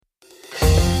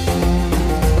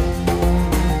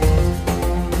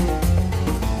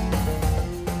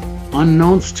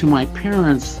Unknowns to my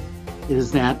parents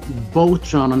is that both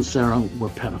John and Sarah were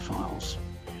pedophiles.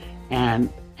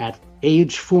 And at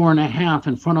age 4.5,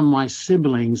 in front of my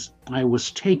siblings, I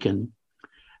was taken.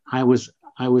 I was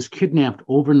kidnapped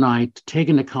overnight,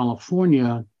 taken to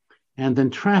California, and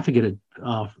then trafficked,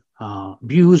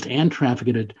 abused and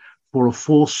trafficked for a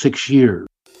full 6 years.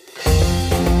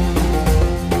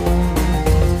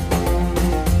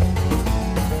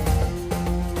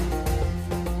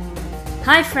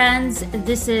 Hi friends,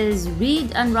 this is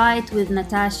Read and Write with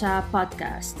Natasha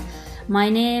podcast. My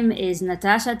name is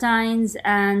Natasha Tynes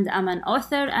and I'm an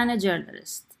author and a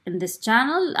journalist. In this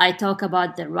channel, I talk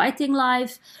about the writing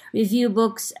life, review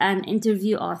books, and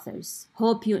interview authors.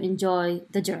 Hope you enjoy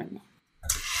the journey.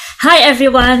 Hi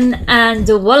everyone, and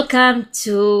welcome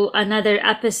to another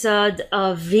episode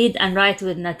of Read and Write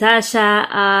with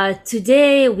Natasha.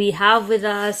 Today we have with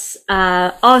us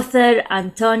author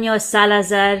Antonio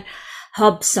Salazar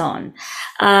Hobson.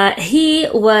 He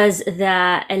was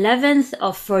the 11th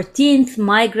of 14th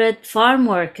migrant farm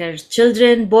workers,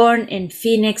 children born in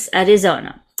Phoenix,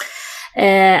 Arizona.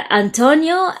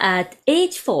 Antonio, at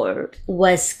age 4,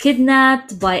 was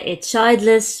kidnapped by a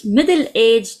childless,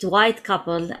 middle-aged white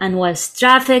couple and was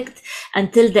trafficked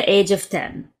until the age of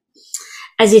 10.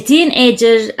 As a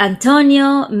teenager,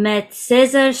 Antonio met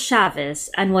Cesar Chavez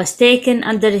and was taken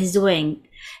under his wing,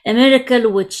 a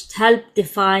miracle which helped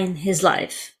define his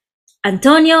life.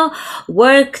 Antonio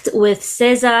worked with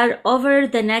Cesar over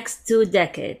the next 2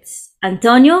 decades.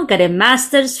 Antonio got a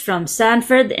master's from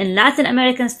Stanford in Latin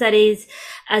American Studies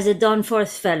as a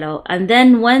Danforth Fellow, and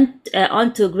then went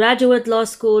on to graduate law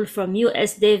school from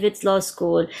U.S. Davis Law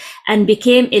School and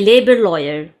became a labor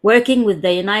lawyer, working with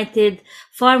the United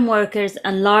Farm Workers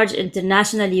and large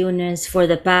international unions for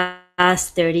the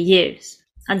past 30 years.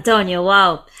 Antonio,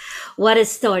 wow, what a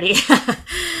story.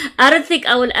 I don't think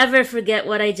I will ever forget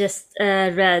what I just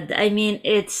read. I mean,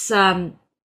 it's, I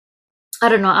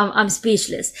don't know, I'm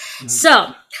speechless. Mm-hmm.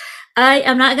 So, I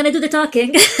am not going to do the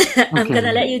talking. I'm going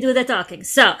to let you do the talking.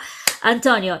 So,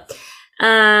 Antonio,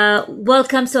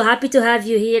 welcome. So happy to have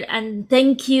you here. And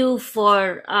thank you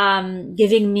for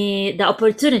giving me the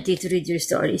opportunity to read your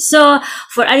story. So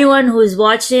for anyone who is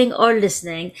watching or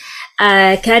listening,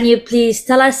 can you please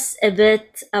tell us a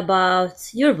bit about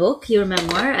your book, your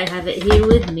memoir? I have it here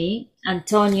with me.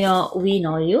 Antonio, we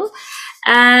know you.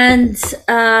 And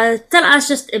tell us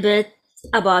just a bit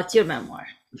about your memoir.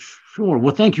 Sure.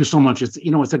 Well, thank you so much. It's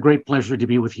a great pleasure to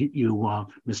be with you,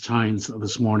 Ms. Tynes,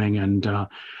 this morning. And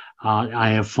I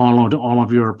have followed all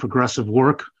of your progressive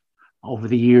work over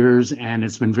the years, and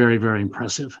it's been very, very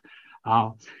impressive.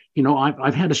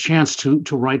 I've had a chance to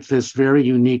write this very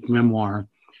unique memoir.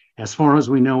 As far as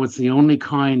we know, it's the only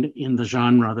kind in the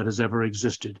genre that has ever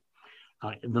existed.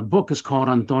 The book is called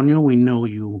Antonio, We Know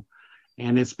You,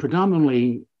 and it's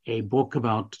predominantly a book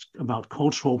about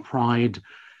cultural pride,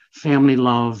 family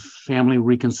love, family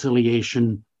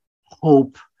reconciliation,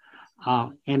 hope,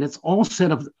 and it's all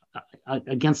set up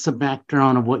against the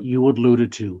background of what you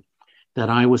alluded to, that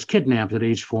I was kidnapped at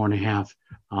age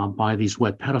 4.5 by these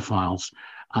white pedophiles,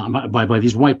 by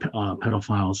these white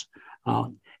pedophiles.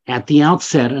 At the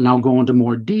outset, and I'll go into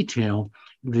more detail,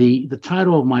 the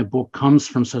title of my book comes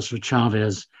from Cesar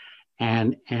Chavez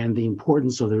and the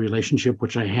importance of the relationship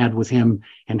which I had with him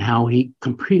and how he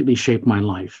completely shaped my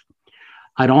life.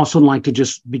 I'd also like to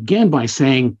just begin by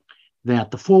saying that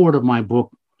the foreword of my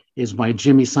book is by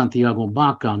Jimmy Santiago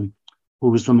Baca,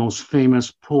 who is the most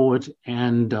famous poet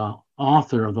and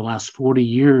author of the last 40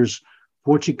 years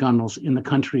for Chicanos in the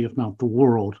country, if not the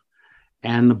world.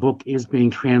 And the book is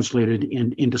being translated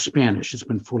into Spanish. It's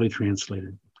been fully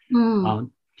translated.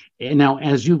 And now,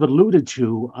 as you've alluded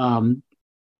to,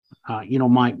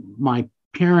 my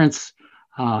parents,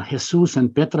 Jesus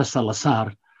and Petra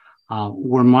Salazar,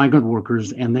 were migrant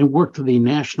workers, and they worked the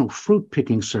national fruit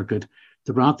picking circuit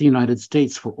throughout the United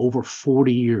States for over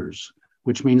 40 years,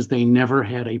 which means they never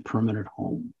had a permanent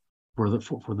home for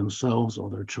themselves or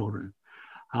their children.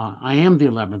 I am the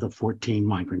 11th of 14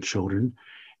 migrant children,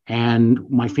 and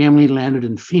my family landed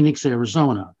in Phoenix,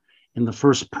 Arizona, in the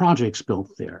first projects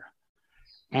built there.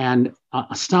 And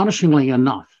astonishingly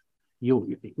enough, you'll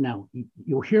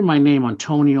hear my name,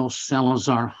 Antonio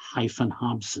Salazar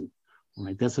Hobson. All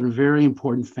right, that's a very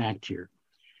important fact here.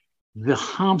 The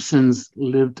Hobsons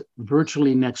lived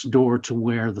virtually next door to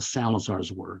where the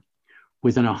Salazars were,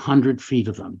 within 100 feet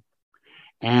of them.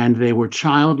 And they were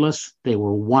childless, they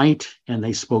were white, and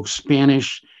they spoke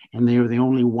Spanish, and they were the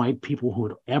only white people who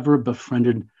had ever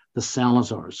befriended the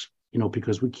Salazars,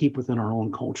 because we keep within our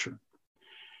own culture.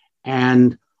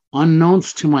 And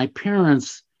unknowns to my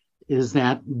parents is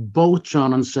that both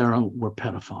John and Sarah were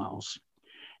pedophiles.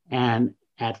 And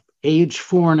at age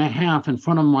 4.5, in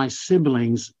front of my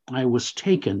siblings, I was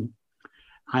taken.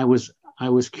 I was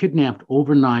kidnapped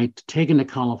overnight, taken to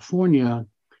California,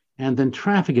 and then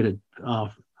trafficked,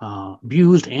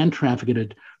 abused and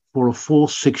trafficked for a full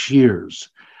 6 years,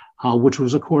 which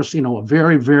was, of course, a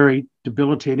very, very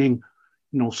debilitating,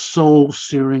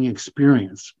 soul-searing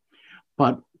experience.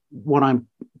 But what I'm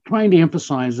trying to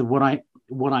emphasize is what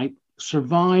I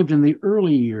survived in the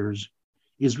early years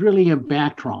is really a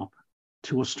backdrop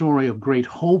to a story of great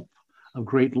hope, of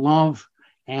great love,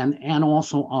 and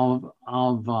also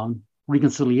of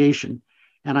reconciliation.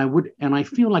 And I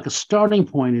feel like a starting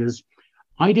point is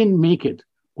I didn't make it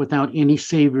without any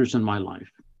saviors in my life.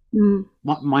 Mm.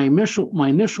 My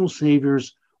initial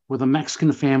saviors were the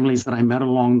Mexican families that I met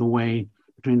along the way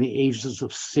between the ages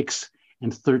of 6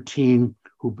 and 13,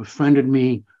 who befriended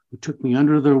me, who took me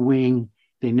under their wing.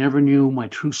 They never knew my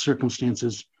true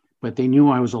circumstances, but they knew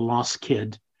I was a lost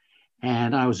kid,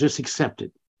 and I was just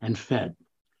accepted and fed.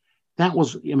 That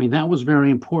was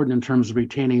very important in terms of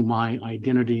retaining my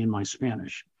identity in my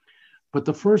Spanish. But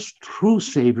the first true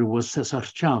savior was Cesar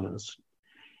Chavez.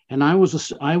 And I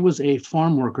was a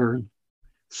farm worker,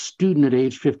 student at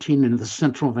age 15 in the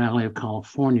Central Valley of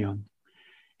California.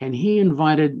 And he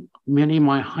invited many of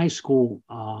my high school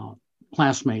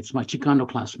classmates, my Chicano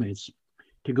classmates,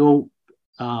 to go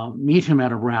meet him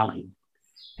at a rally.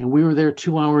 And we were there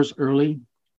 2 hours early,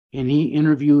 and he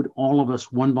interviewed all of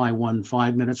us one by one,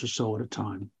 5 minutes or so at a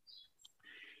time.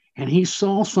 And he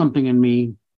saw something in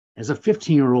me as a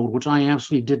 15-year-old, which I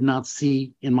absolutely did not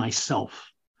see in myself.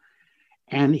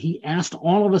 And he asked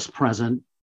all of us present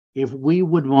if we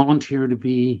would volunteer to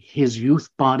be his youth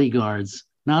bodyguards,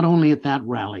 not only at that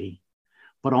rally,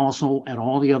 but also at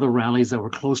all the other rallies that were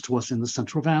close to us in the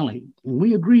Central Valley. And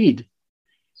we agreed.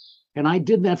 And I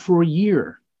did that for a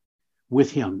year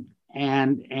with him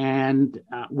and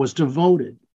was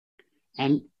devoted.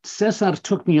 And Cesar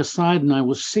took me aside, and I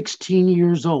was 16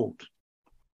 years old.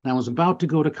 And I was about to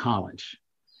go to college.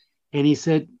 And he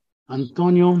said,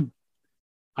 Antonio,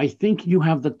 I think you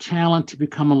have the talent to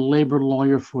become a labor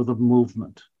lawyer for the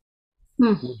movement.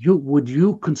 Would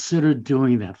you consider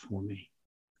doing that for me?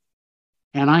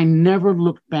 And I never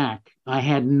looked back. I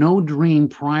had no dream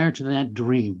prior to that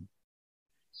dream.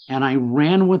 And I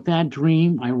ran with that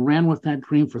dream. I ran with that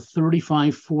dream for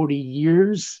 35, 40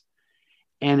 years.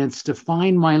 And it's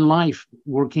defined my life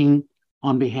working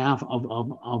on behalf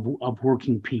of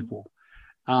working people.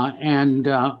 I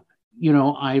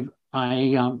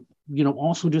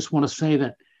also just want to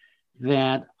say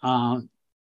that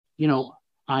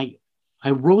I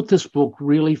wrote this book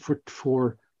really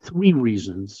for 3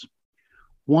 reasons.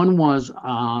 One was,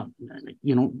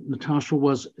 Natasha,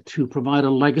 was to provide a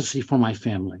legacy for my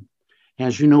family.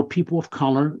 As you know, people of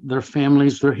color, their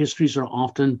families, their histories are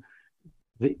often,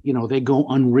 they go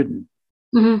unwritten.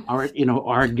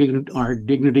 Mm-hmm. Our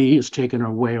dignity is taken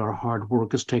away. Our hard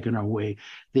work is taken away.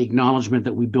 The acknowledgement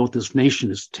that we built this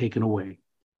nation is taken away.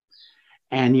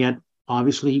 And yet,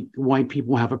 obviously, white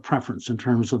people have a preference in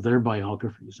terms of their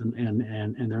biographies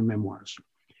and their memoirs.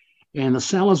 And the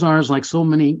Salazars, like so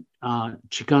many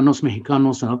Chicanos,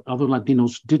 Mexicanos, and other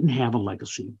Latinos, didn't have a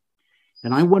legacy.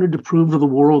 And I wanted to prove to the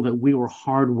world that we were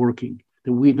hardworking,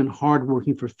 that we'd been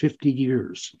hardworking for 50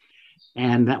 years,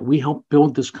 and that we helped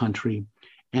build this country.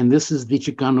 And this is the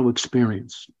Chicano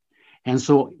experience. And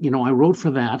so, I wrote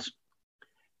for that.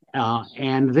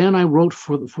 And then I wrote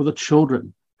for the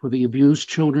children, for the abused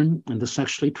children and the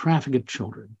sexually trafficked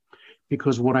children,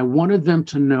 because what I wanted them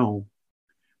to know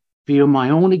via my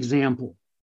own example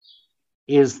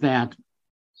is that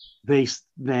they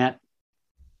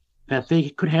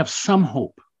could have some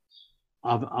hope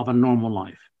of a normal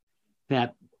life,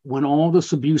 that when all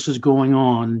this abuse is going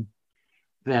on,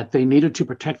 that they needed to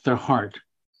protect their heart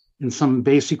in some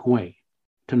basic way,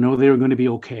 to know they were going to be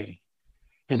okay,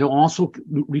 and to also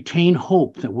retain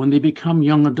hope that when they become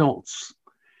young adults,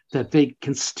 that they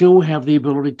can still have the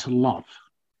ability to love.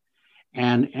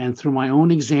 And through my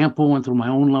own example and through my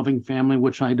own loving family,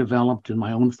 which I developed in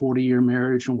my own 40-year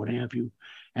marriage and what have you,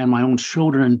 and my own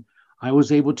children, I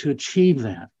was able to achieve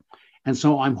that. And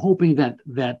so I'm hoping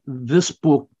that this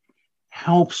book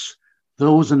helps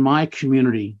those in my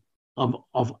community of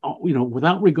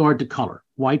without regard to color,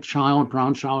 white child,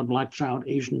 brown child, black child,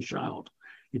 Asian child,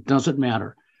 it doesn't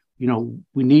matter.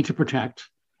 We need to protect.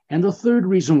 And the third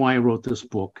reason why I wrote this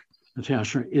book,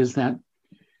 Natasha, is that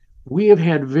we have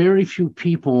had very few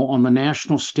people on the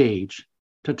national stage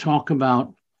to talk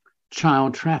about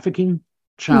child trafficking,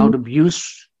 child mm-hmm.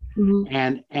 abuse, mm-hmm.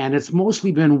 and it's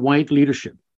mostly been white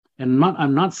leadership. And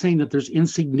I'm not saying that there's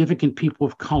insignificant people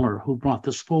of color who brought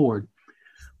this forward,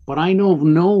 but I know of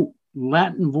no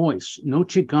Latin voice, no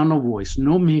Chicano voice,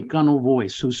 no Mexicano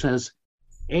voice who says,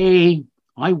 A,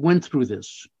 I went through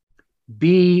this.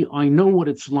 B, I know what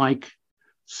it's like.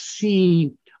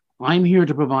 C, I'm here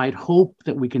to provide hope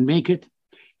that we can make it.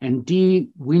 And D,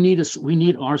 we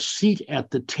need our seat at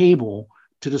the table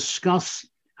to discuss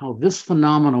how this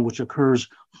phenomenon, which occurs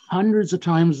hundreds of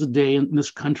times a day in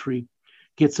this country,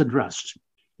 gets addressed.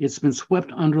 It's been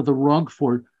swept under the rug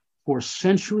for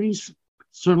centuries,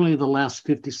 certainly the last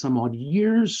 50 some odd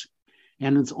years.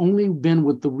 And it's only been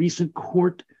with the recent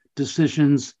court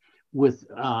decisions with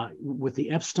the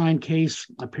Epstein case,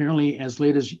 apparently as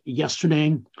late as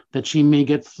yesterday, that she may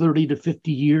get 30 to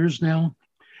 50 years now,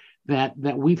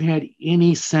 that we've had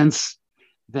any sense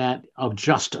that of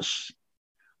justice.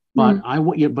 But I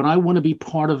want to be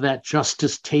part of that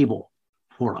justice table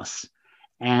for us.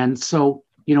 And so,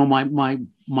 my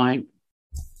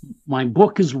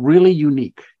book is really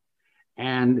unique,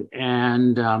 and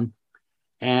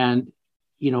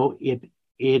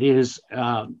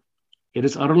it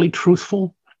is utterly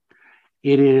truthful.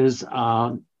 It is,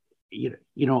 I'm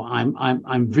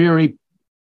very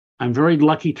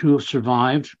lucky to have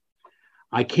survived.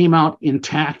 I came out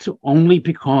intact only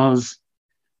because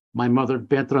my mother,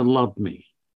 Petra, loved me.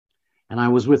 And I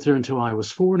was with her until I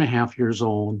was 4.5 years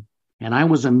old. And I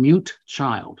was a mute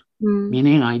child,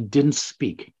 meaning I didn't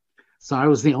speak. So I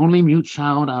was the only mute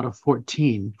child out of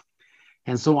 14.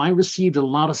 And so I received a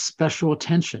lot of special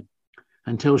attention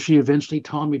until she eventually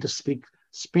taught me to speak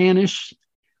Spanish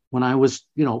when I was,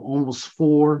 almost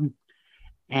 4.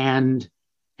 And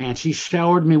she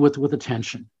showered me with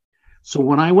attention. So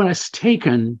when I was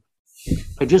taken,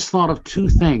 I just thought of 2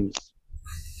 things.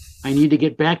 I need to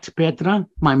get back to Petra,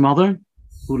 my mother,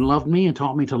 who loved me and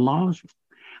taught me to love.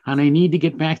 And I need to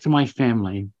get back to my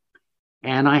family.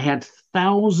 And I had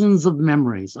thousands of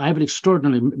memories. I have an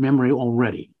extraordinary memory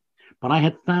already, but I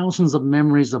had thousands of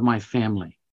memories of my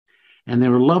family. And they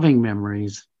were loving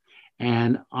memories.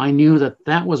 And I knew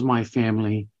that was my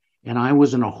family. And I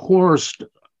was in a horror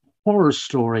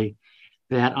story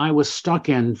that I was stuck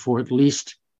in for at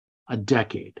least a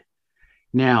decade.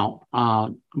 Now,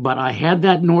 but I had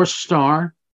that North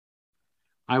Star.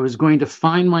 I was going to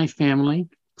find my family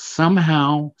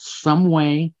somehow, some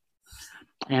way.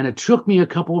 And it took me a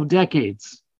couple of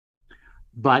decades.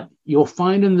 But you'll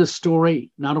find in this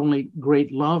story not only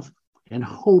great love and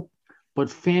hope, but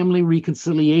family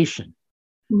reconciliation.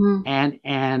 And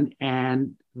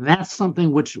that's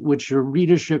something which your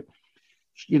readership,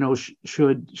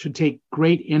 should take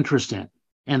great interest in.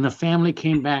 And the family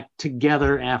came back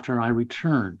together after I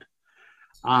returned.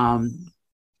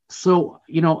 So,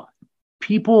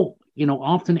 people,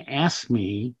 often ask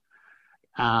me,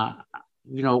 how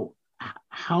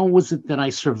was it that I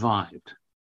survived?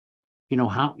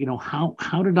 How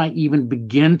did I even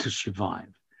begin to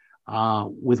survive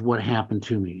with what happened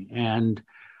to me? And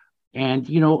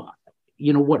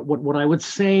what I would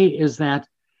say is that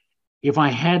if I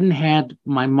hadn't had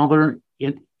my mother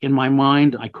in my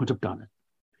mind, I couldn't have done it.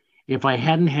 If I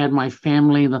hadn't had my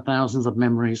family and the thousands of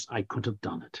memories, I couldn't have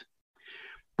done it.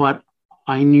 But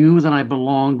I knew that I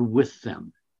belonged with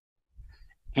them.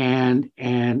 And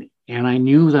I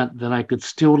knew that I could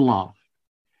still love.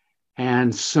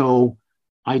 And so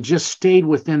I just stayed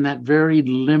within that very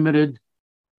limited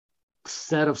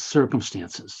set of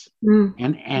circumstances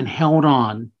and held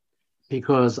on,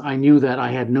 because I knew that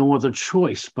I had no other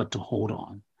choice but to hold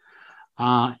on.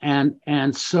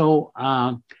 So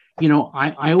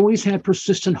I always had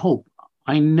persistent hope.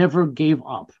 I never gave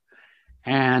up.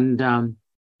 And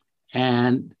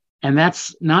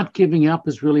that's not giving up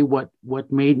is really what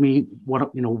made me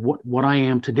what I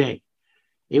am today.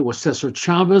 It was Cesar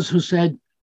Chavez who said,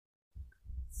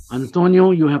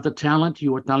 Antonio, you have the talent.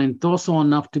 You are talentoso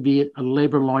enough to be a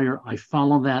labor lawyer. I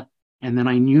follow that. And then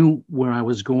I knew where I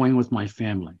was going with my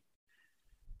family.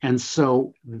 And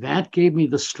so that gave me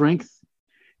the strength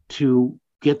to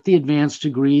get the advanced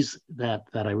degrees that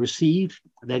I received.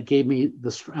 That gave me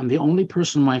I'm the only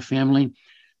person in my family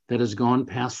that has gone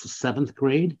past the 7th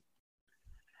grade.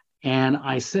 And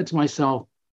I said to myself,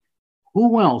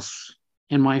 who else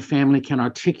in my family can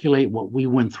articulate what we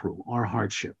went through, our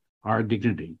hardship, our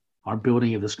dignity, our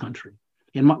building of this country,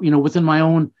 within my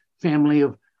own family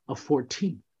of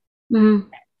 14.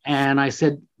 And I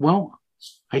said, well,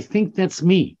 I think that's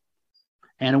me.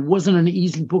 And it wasn't an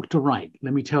easy book to write,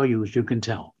 let me tell you, as you can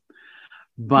tell.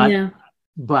 But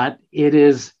it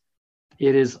is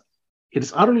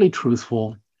utterly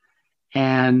truthful,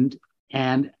 and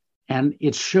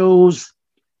it shows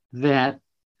that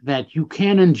you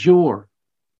can endure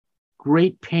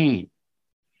great pain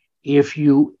if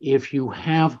you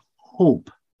have hope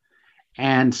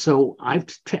And so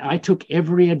I took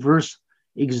every adverse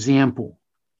example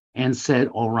and said,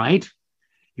 all right,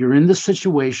 you're in this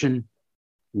situation.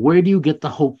 Where do you get the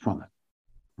hope from it?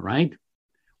 Right?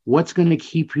 What's going to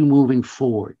keep you moving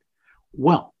forward?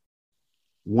 Well,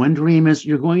 one dream is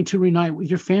you're going to reunite with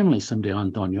your family someday,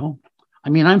 Antonio. I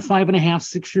mean, I'm 5.5,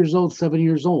 6 years old, 7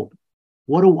 years old.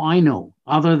 What do I know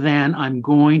other than I'm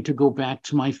going to go back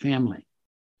to my family?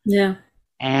 Yeah.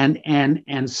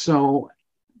 And so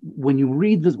when you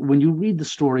read the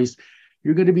stories,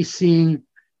 you're going to be seeing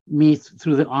me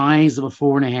through the eyes of a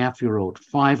 4.5-year-old,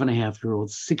 5.5-year-old,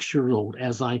 6-year-old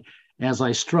as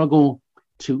I struggle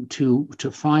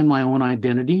to find my own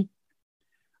identity.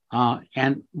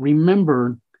 And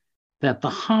remember that the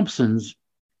Hobsons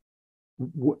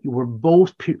were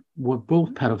both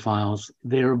pedophiles.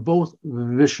 They were both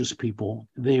vicious people.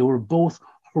 They were both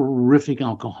horrific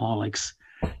alcoholics.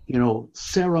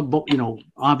 Sarah,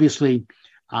 obviously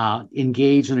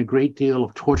engaged in a great deal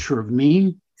of torture of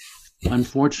me,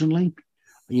 unfortunately,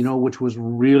 which was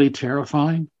really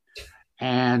terrifying,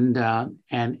 and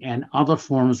other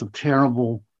forms of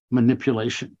terrible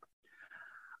manipulation.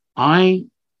 I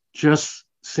just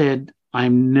said,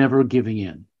 I'm never giving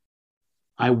in.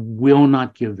 I will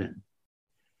not give in.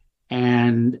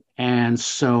 And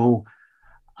so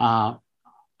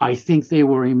I think they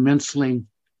were immensely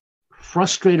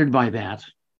frustrated by that,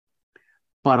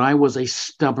 but I was a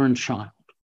stubborn child.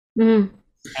 Mm-hmm.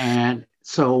 And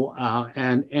so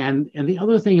and the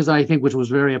other thing is, I think, which was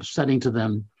very upsetting to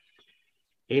them,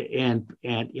 and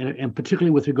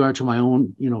particularly with regard to my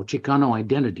own Chicano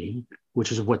identity,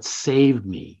 which is what saved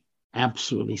me,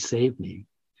 absolutely saved me,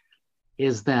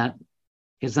 is that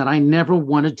I never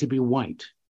wanted to be white.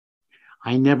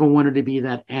 I never wanted to be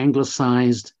that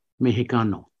anglicized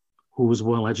Mexicano who was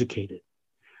well educated.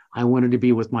 I wanted to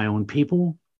be with my own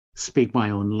people, speak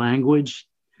my own language,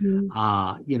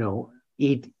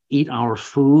 eat our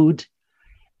food.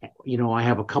 I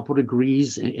have a couple of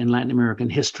degrees in Latin American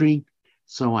history,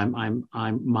 so I'm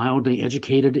mildly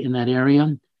educated in that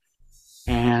area.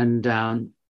 And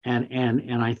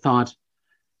I thought,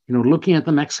 looking at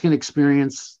the Mexican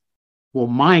experience, well,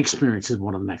 my experience is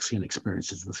one of the Mexican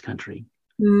experiences in this country.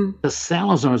 The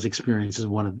Salazar's experience is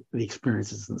one of the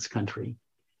experiences in this country,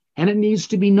 and it needs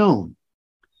to be known.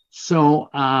 So,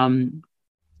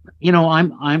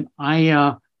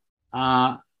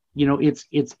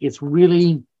 it's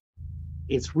really,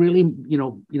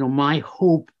 my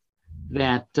hope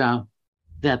that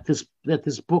this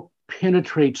book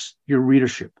penetrates your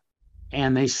readership,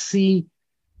 and they see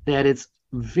that it's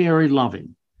very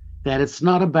loving, that it's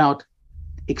not about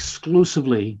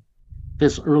exclusively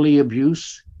this early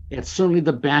abuse. It's certainly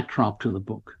the backdrop to the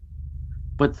book.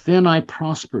 But then I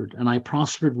prospered, and I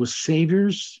prospered with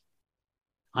saviors.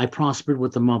 I prospered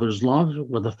with the mother's love,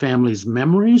 with the family's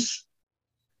memories.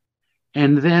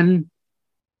 And then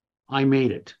I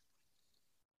made it.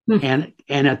 And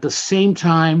at the same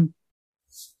time,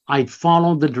 I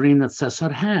followed the dream that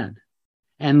Cesar had.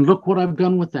 And look what I've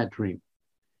done with that dream.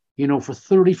 For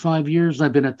 35 years,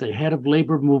 I've been at the head of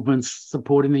labor movements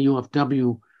supporting the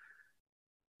UFW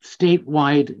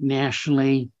statewide,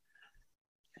 nationally.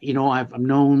 I've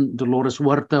known Dolores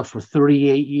Huerta for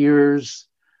 38 years.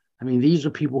 I mean, these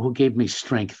are people who gave me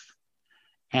strength,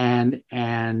 and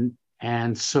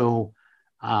so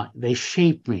they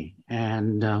shaped me,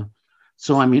 and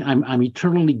so I mean, I'm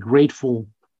eternally grateful,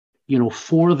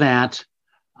 for that,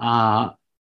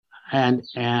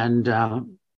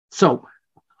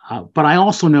 but I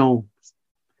also know,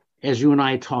 as you and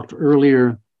I talked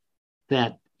earlier,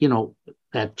 that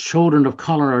that children of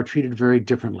color are treated very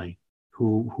differently,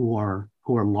 who are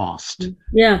lost.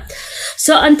 Yeah.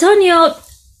 So Antonio,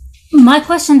 my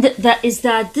question that is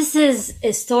that this is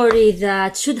a story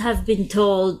that should have been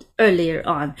told earlier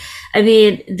on. I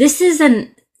mean, this is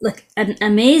an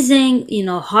amazing,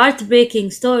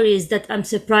 heartbreaking stories that I'm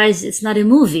surprised it's not a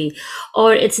movie,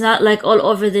 or it's not like all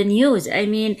over the news. I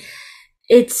mean,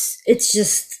 it's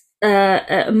just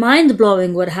mind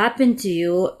blowing what happened to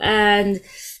you, and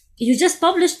you just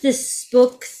published this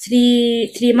book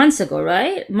three months ago,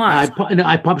 right? March.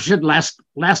 I published it last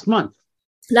month.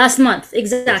 Last month,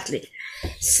 exactly.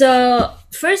 So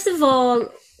first of all,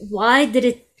 why did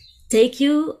it take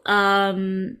you a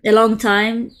long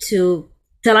time to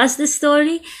tell us this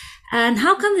story? And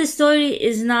how come the story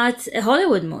is not a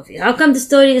Hollywood movie? How come the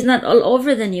story is not all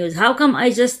over the news? How come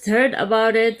I just heard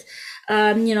about it,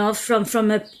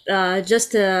 from a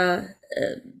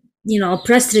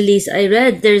press release I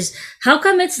read? How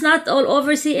come it's not all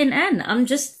over CNN? I'm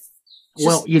just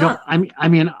well,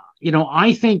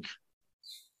 I think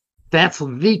that's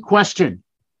the question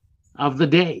of the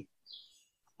day.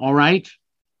 All right.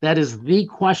 That is the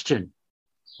question.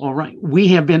 All right. We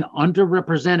have been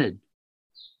underrepresented.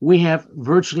 We have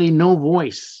virtually no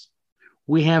voice.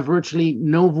 We have virtually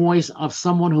no voice of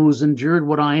someone who's endured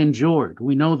what I endured.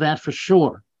 We know that for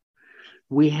sure.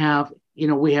 We have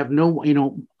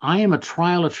no, I am a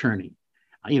trial attorney.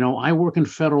 I work in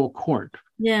federal court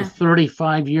for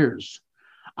 35 years.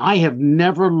 I have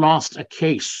never lost a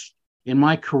case in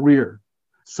my career.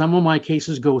 Some of my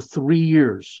cases go 3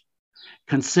 years.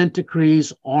 Consent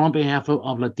decrees all on behalf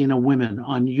of Latino women,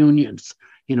 on unions,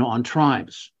 on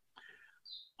tribes.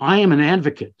 I am an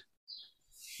advocate.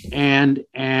 And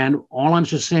all I'm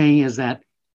just saying is that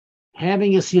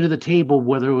having a seat at the table,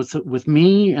 whether it's with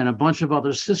me and a bunch of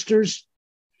other sisters,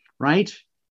 right?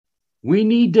 We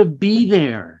need to be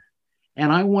there.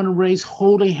 And I want to raise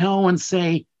holy hell and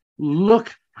say,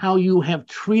 look how you have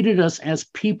treated us as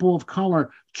people of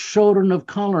color, children of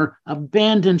color,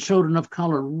 abandoned children of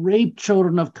color, raped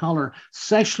children of color,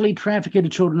 sexually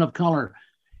trafficked children of color.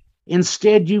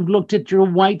 Instead, you've looked at your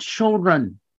white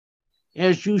children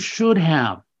as you should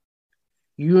have.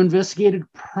 You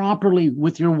investigated properly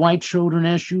with your white children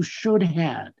as you should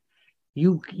have.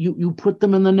 You put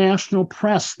them in the national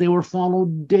press. They were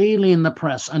followed daily in the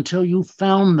press until you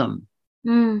found them.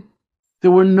 Mm.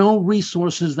 There were no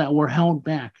resources that were held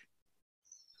back.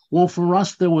 Well, for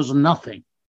us, there was nothing.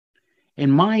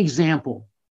 In my example,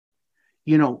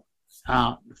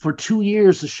 for 2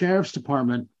 years, the sheriff's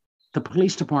department, the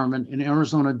police department in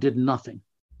Arizona did nothing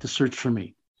to search for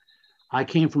me. I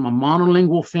came from a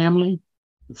monolingual family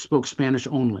that spoke Spanish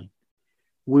only.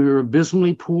 We were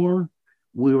abysmally poor.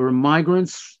 We were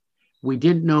migrants. We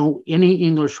didn't know any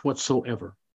English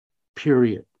whatsoever,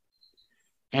 period.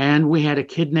 And we had a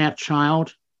kidnapped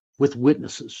child with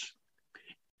witnesses,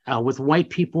 with white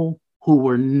people who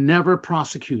were never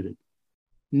prosecuted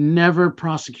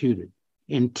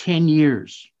in 10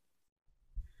 years.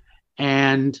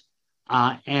 And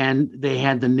they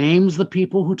had the names of the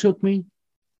people who took me,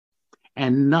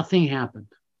 and nothing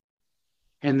happened.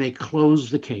 And they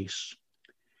closed the case.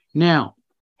 Now,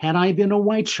 had I been a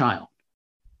white child,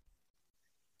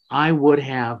 I would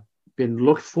have been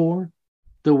looked for.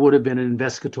 There would have been an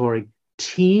investigatory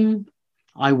team.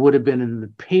 I would have been in the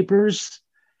papers,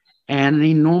 and an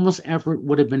enormous effort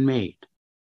would have been made.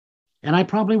 And I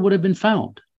probably would have been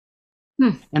found.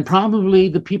 And probably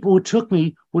the people who took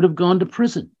me would have gone to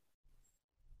prison.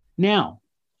 Now,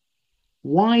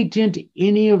 why didn't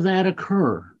any of that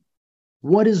occur?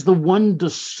 What is the one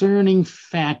discerning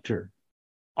factor?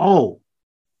 Oh,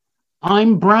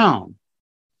 I'm brown.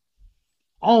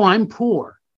 Oh, I'm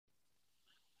poor.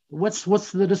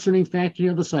 What's the discerning factor on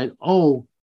the other side? Oh,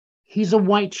 he's a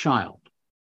white child.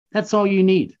 That's all you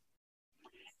need.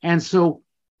 And so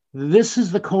this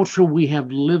is the culture we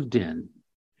have lived in.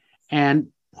 And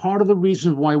part of the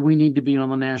reason why we need to be on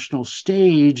the national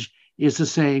stage is to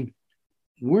say,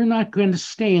 we're not going to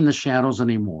stay in the shadows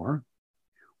anymore.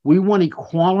 We want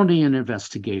equality in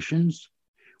investigations.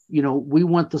 We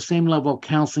want the same level of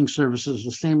counseling services,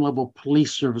 the same level of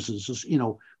police services.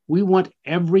 We want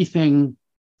everything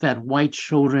that white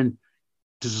children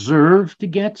deserve to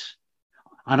get.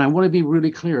 And I want to be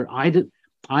really clear.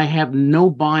 I have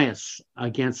no bias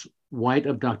against white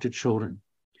abducted children.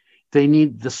 They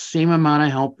need the same amount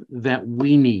of help that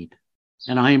we need,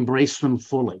 and I embrace them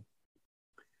fully.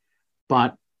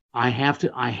 But I have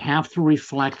to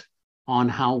reflect on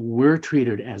how we're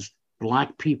treated as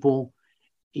Black people,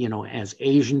 as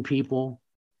Asian people,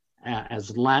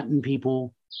 as Latin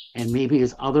people, and maybe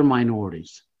as other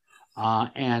minorities.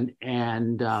 And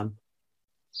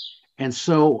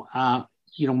so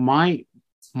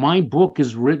my book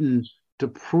is written to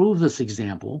prove this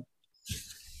example,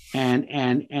 and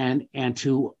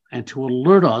to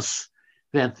alert us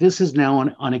that this is now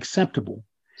unacceptable.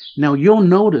 Now you'll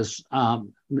notice,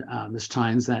 Ms.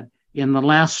 Tynes, that in the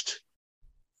last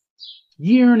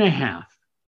year and a half,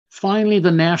 finally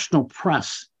the national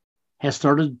press has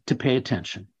started to pay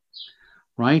attention,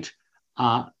 right?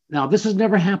 Now this has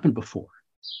never happened before.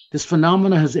 This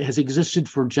phenomenon has existed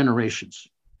for generations.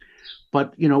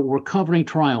 But, we're covering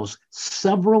trials.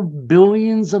 Several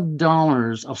billions of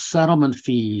dollars of settlement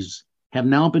fees have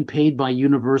now been paid by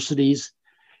universities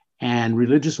and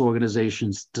religious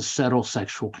organizations to settle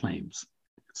sexual claims.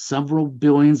 Several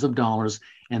billions of dollars,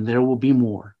 and there will be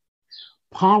more.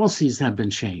 Policies have been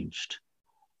changed.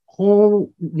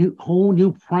 Whole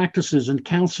new practices and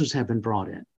counselors have been brought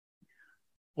in.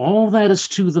 All that is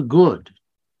to the good.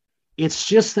 It's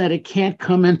just that it can't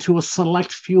come into a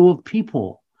select few of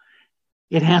people.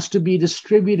 It has to be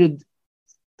distributed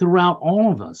throughout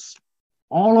all of us.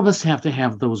 All of us have to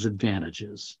have those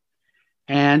advantages.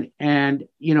 And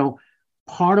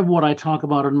part of what I talk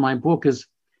about in my book is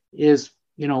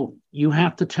you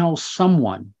have to tell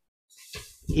someone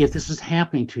if this is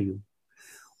happening to you.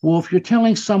 Well, if you're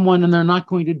telling someone and they're not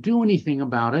going to do anything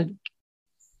about it,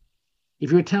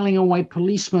 if you're telling a white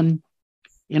policeman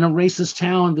in a racist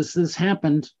town this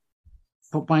happened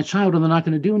by a child and they're not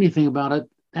going to do anything about it,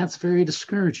 that's very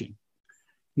discouraging.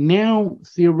 Now,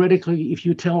 theoretically, if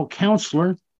you tell a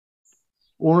counselor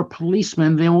or a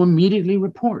policeman, they will immediately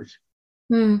report.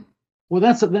 Well,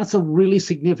 that's a really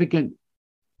significant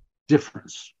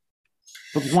difference.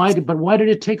 But why did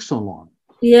it take so long?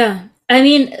 Yeah, I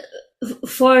mean,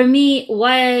 for me,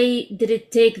 why did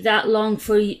it take that long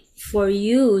for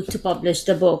you to publish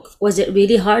the book? Was it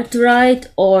really hard to write,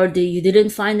 or you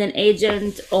didn't find an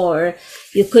agent, or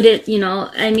you couldn't,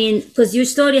 I mean, because your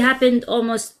story happened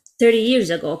almost 30 years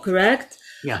ago, correct?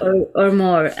 Yeah. Or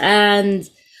more. And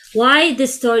why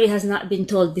this story has not been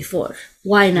told before?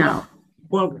 Why now?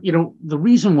 Well, the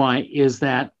reason why is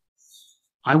that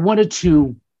I wanted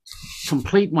to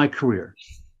complete my career.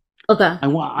 Okay.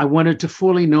 I wanted to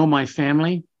fully know my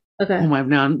family, okay, whom I've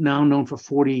now known for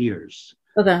 40 years.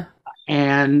 Okay.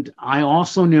 And I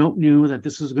also knew that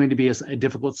this was going to be a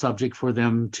difficult subject for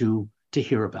them to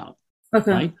hear about.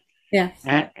 Okay. Right? Yeah.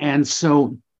 And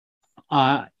so,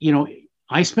 I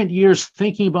spent years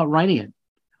thinking about writing it.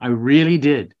 I really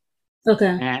did.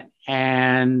 Okay.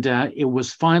 And it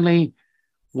was finally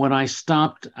when I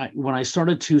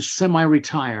started to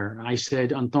semi-retire, I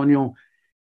said, Antonio,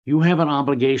 you have an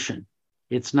obligation.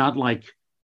 It's not like,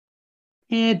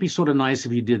 it'd be sort of nice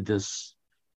if you did this,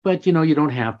 but you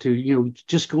don't have to,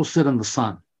 just go sit in the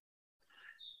sun.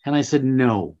 And I said,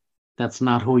 no, that's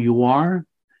not who you are.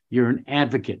 You're an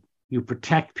advocate. You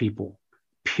protect people,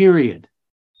 period.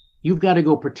 You've got to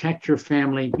go protect your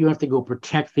family. You have to go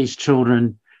protect these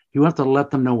children. You have to let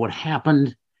them know what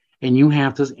happened, and you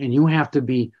have to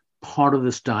be part of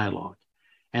this dialogue.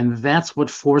 And that's what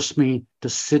forced me to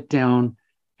sit down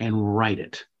and write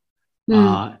it.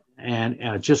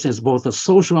 And just as both a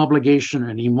social obligation,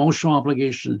 an emotional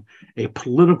obligation, a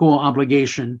political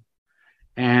obligation,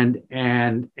 and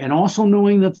also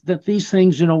knowing that these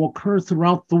things, occur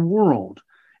throughout the world,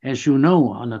 as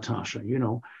Natasha,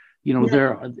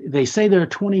 they say there are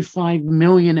 25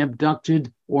 million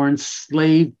abducted or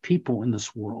enslaved people in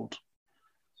this world.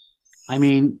 I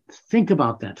mean, think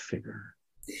about that figure.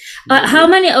 How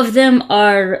many of them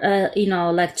are,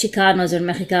 like Chicanos or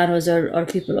Mexicanos or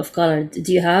people of color?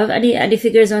 Do you have any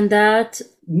figures on that?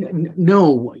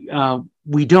 No,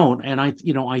 we don't. And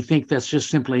I think that's just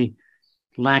simply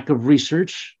lack of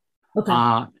research. Okay.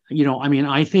 I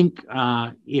think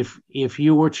if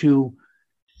you were to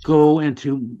go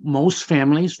into most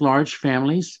families, large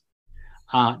families,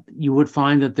 you would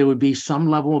find that there would be some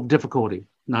level of difficulty.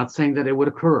 Not saying that it would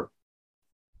occur,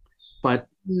 but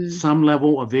some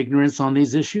level of ignorance on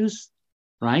these issues,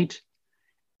 right?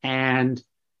 And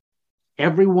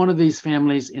every one of these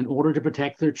families, in order to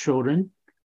protect their children,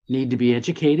 need to be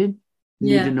educated,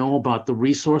 need to know about the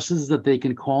resources that they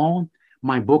can call.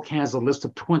 My book has a list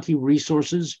of 20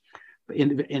 resources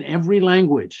in every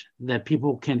language that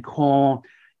people can call,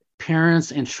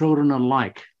 parents and children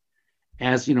alike,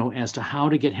 as to how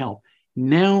to get help.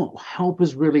 Now, help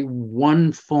is really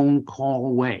one phone call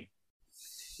away.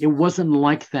 It wasn't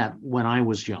like that when I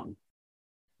was young.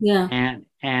 Yeah.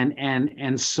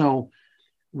 And so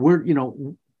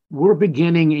we're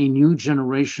beginning a new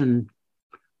generation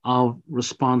of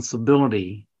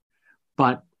responsibility,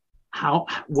 but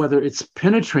whether it's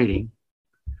penetrating,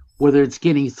 whether it's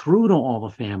getting through to all the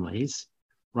families,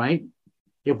 right?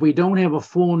 If we don't have a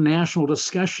full national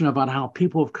discussion about how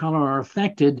people of color are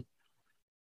affected,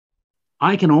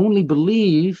 I can only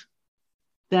believe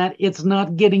that it's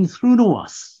not getting through to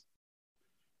us.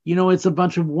 It's a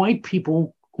bunch of white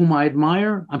people whom I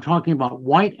admire. I'm talking about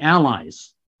white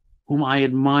allies whom I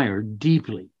admire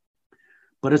deeply.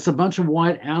 But it's a bunch of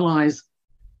white allies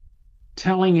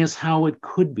telling us how it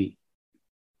could be.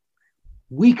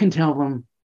 We can tell them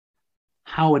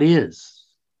how it is.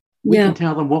 We can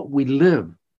tell them what we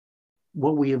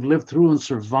have lived through and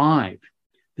survived.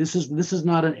 This is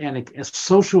not a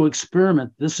social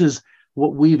experiment. This is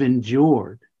what we've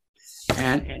endured.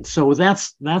 And so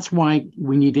that's why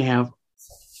we need to have,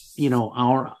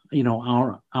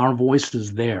 our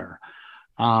voices there.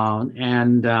 So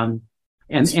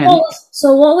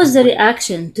what was the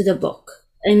reaction to the book?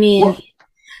 I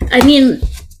mean,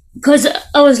 because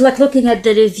I was like looking at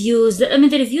the reviews. The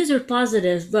reviews were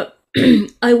positive, but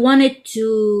I wanted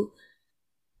to,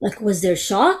 was there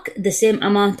shock? The same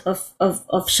amount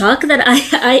of shock that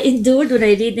I endured when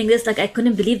I reading this. I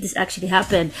couldn't believe this actually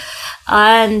happened.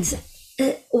 And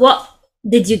what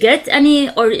Did you get any,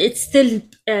 or it's still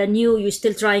new? You're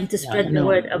still trying to spread the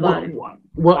word No. about it. Well,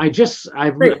 But I,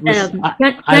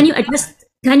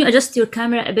 can you adjust your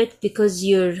camera a bit because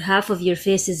your half of your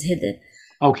face is hidden?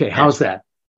 okay. How's that?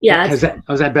 Yeah, it's fine.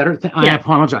 Was that better? I Yeah.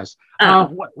 apologize. Uh,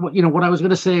 What I was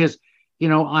going to say is,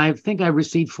 I think I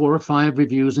received 4 or 5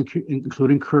 reviews,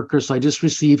 including Kirkus. I just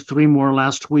received 3 more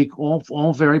last week,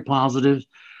 all very positive.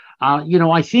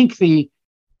 I think the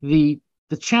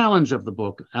the challenge of the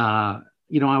book, I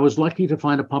was lucky to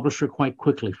find a publisher quite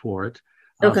quickly for it,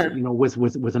 okay.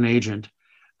 with an agent,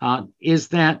 is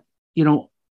that,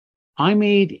 I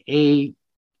made a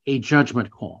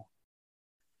judgment call.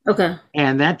 Okay.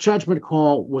 And that judgment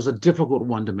call was a difficult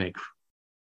one to make.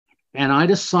 And I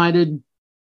decided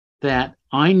that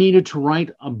I needed to write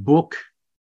a book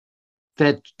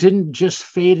that didn't just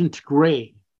fade into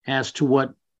gray as to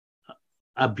what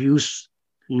abuse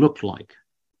looked like.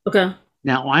 Okay.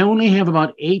 Now, I only have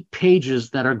about 8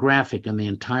 pages that are graphic in the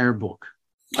entire book.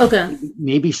 Okay.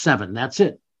 Maybe 7. That's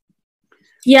it.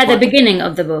 Yeah, the beginning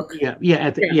of the book.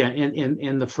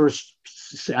 In the first,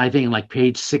 I think like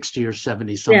page 60 or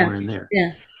 70, somewhere in there.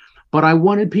 Yeah. But I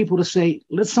wanted people to say,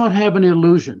 let's not have any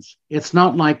illusions. It's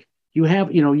not like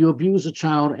you abuse a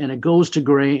child and it goes to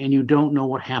gray and you don't know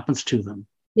what happens to them.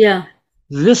 Yeah.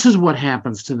 This is what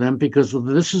happens to them because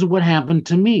this is what happened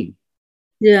to me.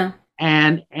 Yeah.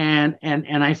 And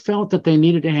I felt that they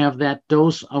needed to have that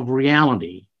dose of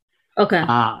reality. Okay.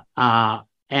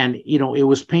 And it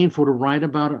was painful to write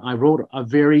about it. I wrote a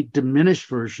very diminished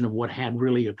version of what had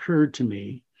really occurred to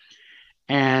me.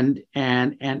 And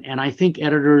I think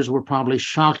editors were probably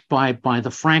shocked by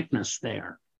the frankness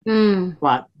there.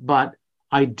 But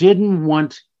I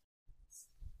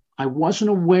wasn't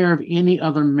aware of any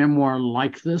other memoir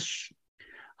like this.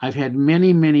 I've had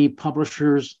many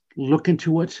publishers look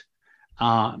into it,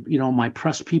 my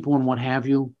press people and what have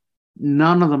you.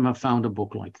 None of them have found a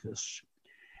book like this.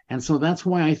 And so that's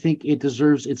why I think it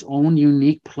deserves its own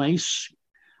unique place.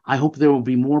 I hope there will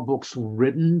be more books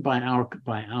written by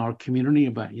our community,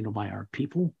 by our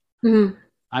people. Mm-hmm.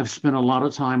 I've spent a lot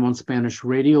of time on Spanish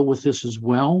radio with this as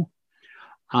well.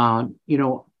 I'm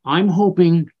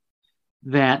hoping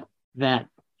that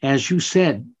as you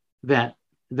said, that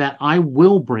I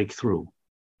will break through.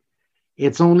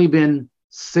 It's only been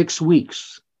 6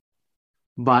 weeks,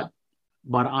 but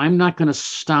I'm not going to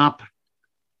stop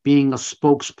being a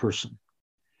spokesperson.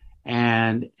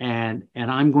 And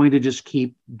I'm going to just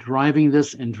keep driving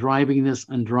this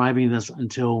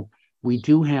until we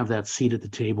do have that seat at the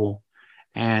table,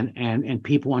 and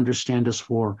people understand us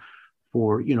for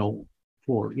what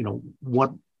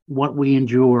we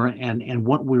endure and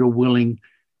what we're willing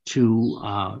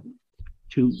to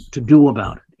do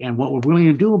about it. And what we're willing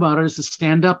to do about it is to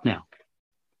stand up now,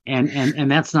 and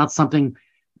that's not something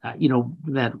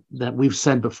that we've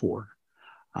said before.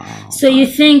 So you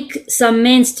think some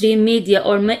mainstream media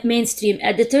or mainstream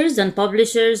editors and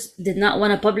publishers did not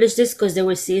want to publish this because there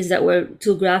were scenes that were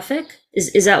too graphic?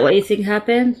 Is that what you think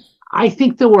happened? I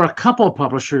think there were a couple of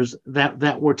publishers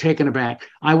that were taken aback.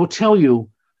 I will tell you,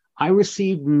 I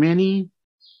received many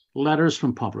letters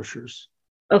from publishers.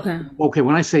 Okay.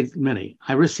 When I say many,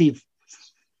 I received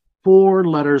 4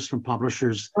 letters from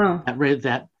publishers that read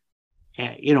that,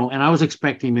 and I was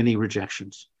expecting many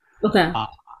rejections. Okay.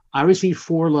 I received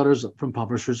 4 letters from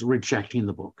publishers rejecting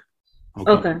the book.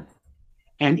 Okay.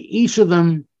 And each of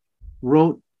them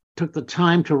took the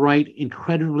time to write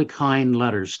incredibly kind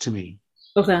letters to me.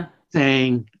 Okay.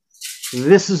 Saying,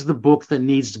 this is the book that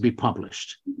needs to be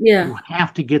published. Yeah. You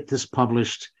have to get this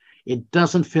published. It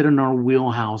doesn't fit in our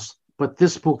wheelhouse, but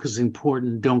this book is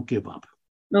important. Don't give up.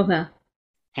 Okay.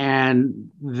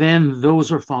 And then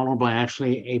those are followed by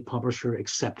actually a publisher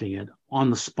accepting it on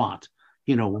the spot.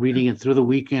 Reading it through the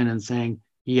weekend and saying,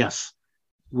 yes,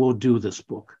 we'll do this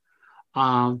book.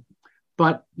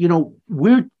 But, you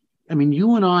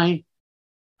and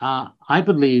I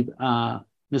believe,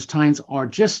 Ms. Tynes, are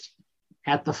just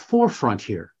at the forefront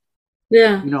here.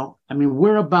 Yeah.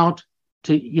 We're about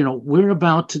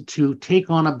to take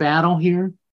on a battle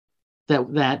here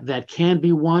that can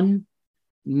be won,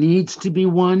 needs to be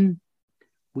won.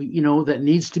 That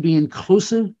needs to be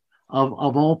inclusive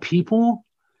of all people.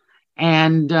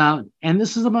 And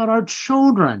this is about our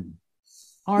children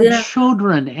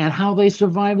and how they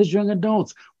survive as young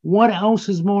adults. What else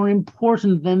is more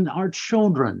important than our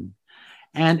children?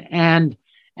 And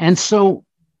so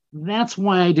that's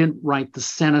why I didn't write the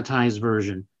sanitized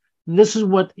version. This is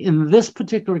what, in this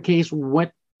particular case,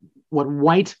 what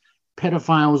white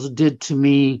pedophiles did to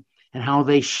me and how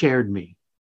they shared me.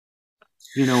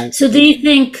 So do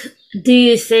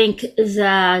you think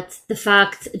that the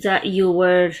fact that you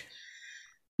were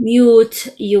mute,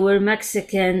 you were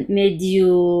Mexican, made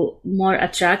you more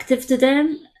attractive to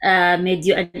them, made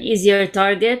you an easier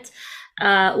target.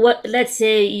 What, let's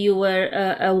say you were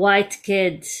a white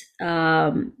kid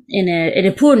in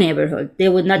a poor neighborhood, they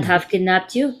would not have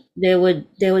kidnapped you. They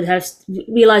would have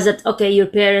realized that, okay, your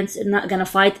parents are not gonna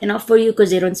fight enough for you because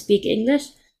they don't speak English.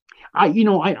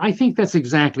 I think that's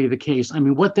exactly the case. I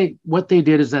mean, what they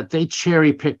did is that they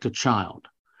cherry picked a child.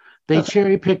 They Okay.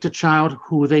 cherry picked a child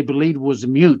who they believed was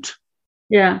mute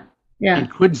Yeah. Yeah. and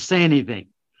couldn't say anything.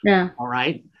 Yeah. All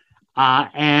right.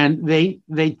 And they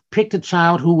picked a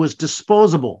child who was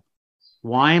disposable.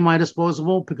 Why am I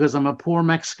disposable? Because I'm a poor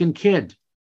Mexican kid.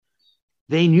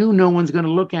 They knew no one's going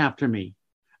to look after me.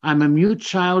 I'm a mute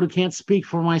child who can't speak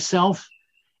for myself,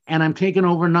 and I'm taken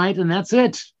overnight, and that's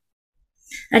it.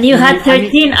 And you had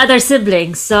 13 other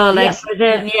siblings, so like Yes, for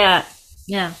them, yeah.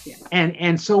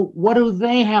 and so what do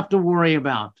they have to worry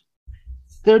about?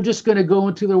 They're just going to go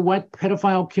into their white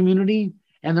pedophile community,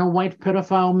 and their white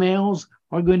pedophile males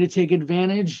are going to take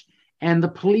advantage, and the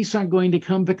police aren't going to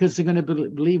come because they're going to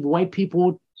believe white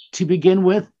people to begin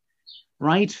with,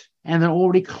 right? And they're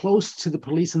already close to the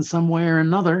police in some way or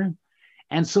another.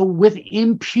 And so with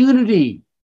impunity,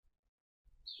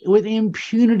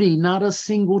 not a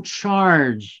single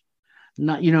charge,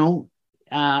 not,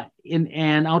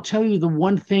 and I'll tell you the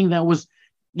one thing that was,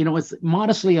 it's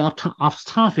modestly off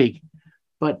topic,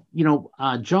 but,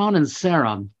 John and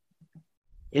Sarah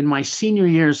in my senior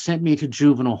year sent me to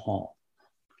juvenile hall.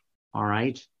 All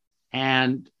right.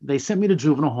 And they sent me to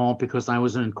juvenile hall because I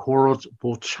was an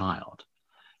incorrigible child.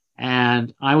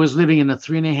 And I was living in a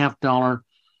 $3.50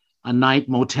 a night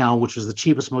motel, which was the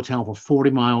cheapest motel for 40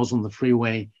 miles on the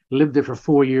freeway. Lived there for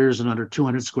 4 years and under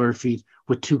 200 square feet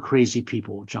with two crazy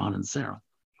people, John and Sarah.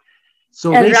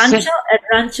 So El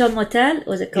Rancho Motel,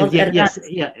 was it called? Yes,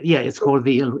 it's called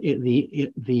the El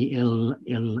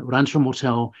Rancho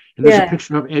Motel, and there's a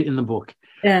picture of it in the book.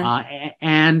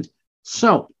 And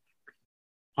so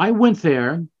I went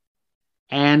there,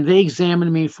 and they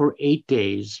examined me for 8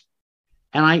 days,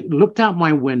 and I looked out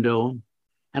my window,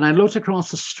 and I looked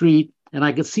across the street, and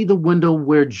I could see the window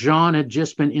where John had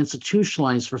just been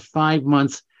institutionalized for 5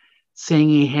 months, saying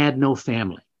he had no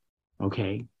family.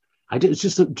 Okay. It's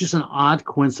just an odd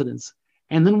coincidence.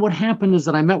 And then what happened is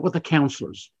that I met with the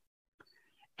counselors,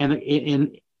 and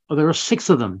there were 6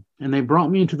 of them, and they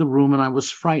brought me into the room, and I was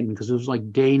frightened because it was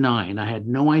like day 9. I had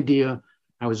no idea.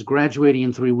 I was graduating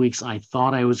in 3 weeks. I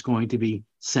thought I was going to be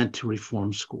sent to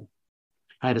reform school.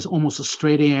 I had almost a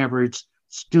straight A average,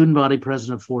 student body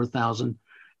president of 4,000.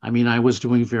 I mean, I was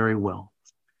doing very well.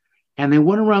 And they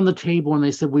went around the table and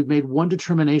they said, we've made one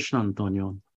determination,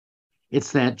 Antonio.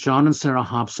 It's that John and Sarah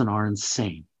Hobson are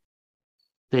insane.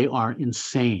 They are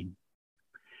insane.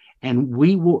 And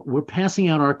we're passing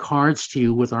out our cards to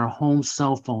you with our home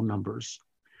cell phone numbers.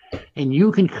 And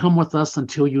you can come with us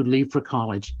until you leave for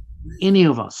college, any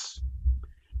of us,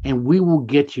 and we will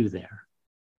get you there.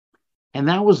 And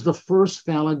that was the first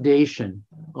validation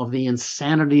of the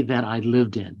insanity that I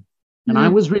lived in. And I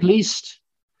was released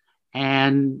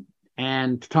and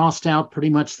tossed out pretty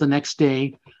much the next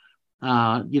day,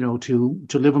 to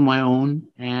live on my own,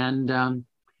 and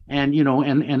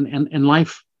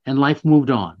life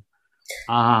moved on.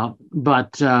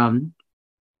 But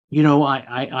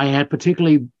I had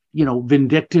particularly,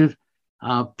 vindictive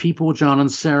people, John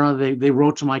and Sarah. They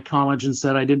wrote to my college and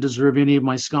said I didn't deserve any of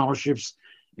my scholarships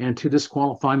and to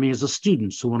disqualify me as a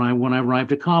student. So when I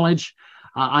arrived at college,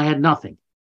 I had nothing,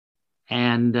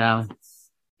 and I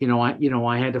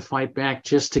had to fight back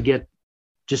just to get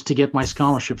my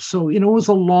scholarship. So it was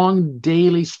a long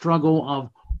daily struggle of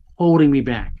holding me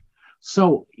back.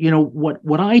 So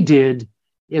what I did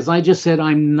is I just said,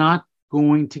 I'm not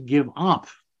going to give up.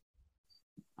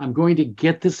 I'm going to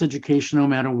get this education no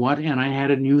matter what. And I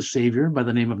had a new savior by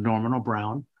the name of Norman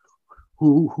O'Brown,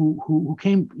 who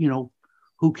came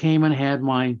and had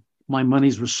my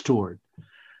monies restored.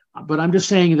 But I'm just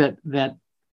saying that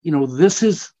this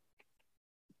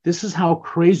is how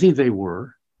crazy they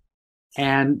were.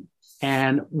 And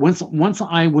once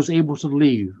I was able to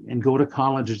leave and go to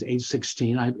college at age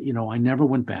 16, I never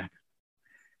went back.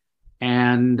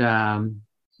 And it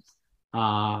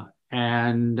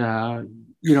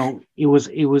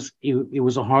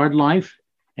was a hard life.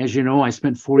 As you know, I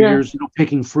spent 4 years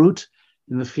picking fruit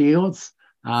in the fields,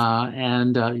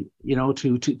 to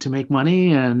make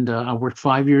money. And I worked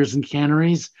 5 years in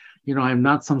canneries. I'm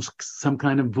not some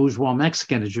kind of bourgeois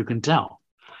Mexican, as you can tell.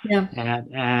 Yeah.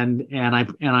 And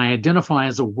I identify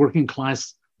as a working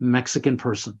class Mexican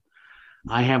person.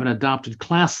 I have an adopted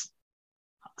class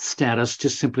status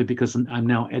just simply because I'm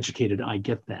now educated. I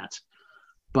get that.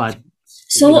 But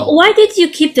So why did you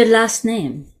keep the last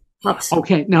name, Hobson?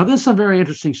 Okay, now this is a very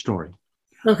interesting story.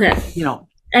 Okay.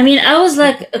 I mean, I was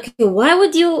like, okay, why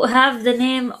would you have the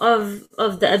name of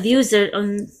the abuser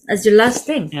on as your last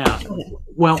thing? Yeah. Okay.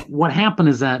 Well, what happened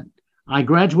is that I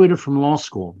graduated from law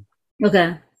school.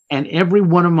 Okay. And every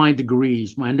one of my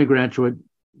degrees, my undergraduate,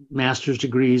 master's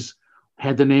degrees,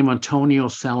 had the name Antonio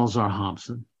Salazar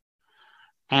Hobson.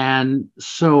 And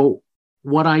so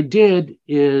what I did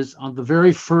is, on the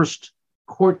very first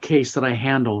court case that I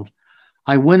handled,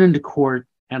 I went into court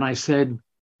and I said,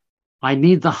 I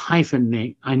need the hyphen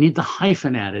name. I need the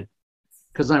hyphen added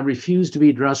because I refuse to be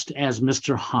addressed as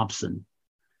Mr. Hobson.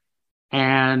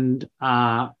 And,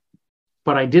 but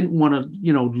I didn't want to,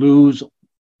 lose.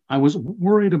 I was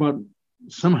worried about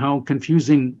somehow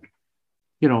confusing,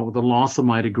 the loss of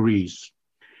my degrees.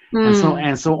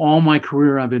 And so all my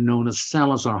career, I've been known as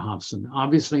Salazar Hobson.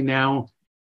 Obviously now,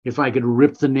 if I could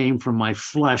rip the name from my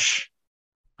flesh,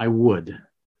 I would.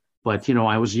 But,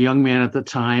 I was a young man at the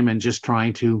time and just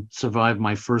trying to survive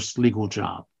my first legal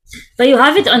job. But you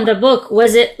have it on the book.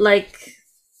 Was it like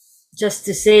just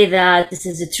to say that this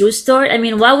is a true story? I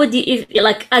mean, why would you, if,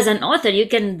 like, as an author, you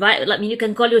can you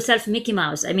can call yourself Mickey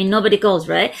Mouse. I mean, nobody calls,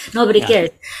 right? Nobody cares.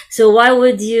 So why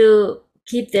would you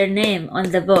keep their name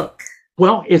on the book?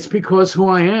 Well, it's because who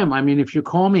I am. I mean, if you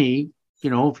call me,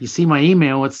 if you see my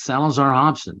email, it's Salazar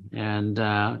Hobson, and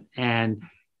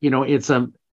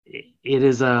it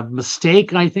is a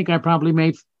mistake I think I probably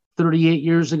made 38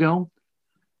 years ago.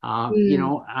 I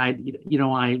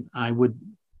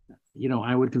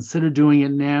would consider doing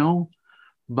it now,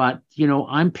 but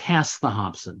I'm past the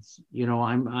Hobsons.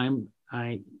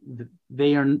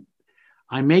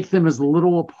 I make them as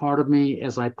little a part of me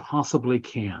as I possibly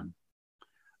can.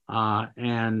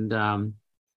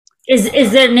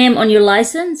 Is their name on your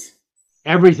license?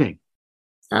 Everything.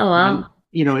 Oh wow.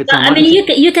 It's. I mean,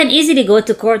 you can easily go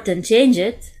to court and change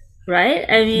it, right?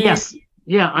 I mean, yes,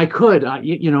 yeah, I could.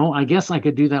 I guess I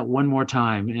could do that one more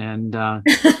time, and I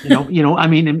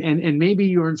mean, and maybe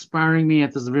you're inspiring me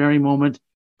at this very moment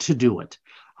to do it.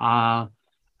 Certainly,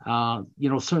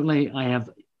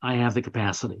 I have the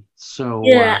capacity. So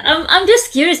yeah, I'm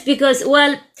just curious because,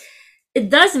 well, it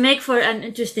does make for an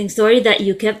interesting story that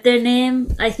you kept their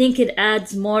name. I think it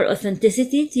adds more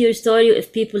authenticity to your story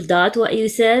if people doubt what you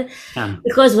said.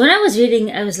 Because when I was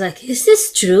reading, I was like, is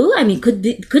this true? I mean, could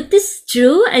this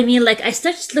true? I mean, like, I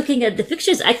started looking at the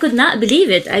pictures. I could not believe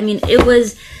it. I mean, it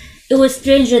was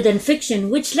stranger than fiction,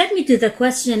 which led me to the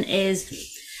question is,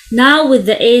 now with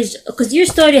the age, because your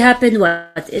story happened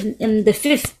in the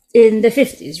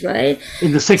 50s, right?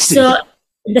 In the 60s. So,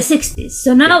 in the 60s.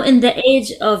 So now in the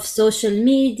age of social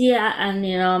media and,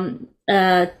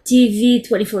 TV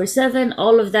 24/7,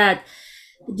 all of that,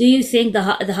 do you think the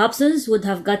Hobsons would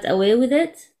have got away with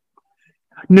it?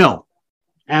 No,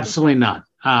 absolutely not.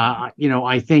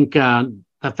 I think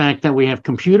the fact that we have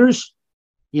computers,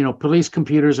 police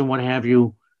computers and what have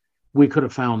you, we could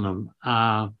have found them.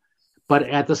 But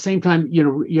at the same time,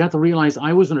 you have to realize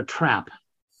I was in a trap.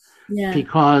 Yeah.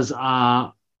 Because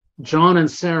John and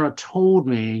Sarah told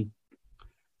me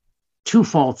two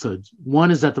falsehoods. One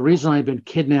is that the reason I'd been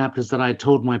kidnapped is that I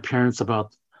told my parents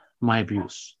about my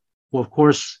abuse. Well, of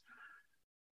course,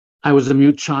 I was a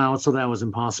mute child, so that was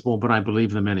impossible, but I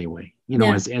believed them anyway,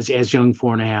 as young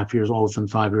 4.5-year-olds and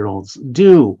 5-year-olds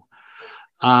do.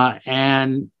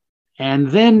 And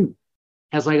then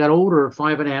as I got older,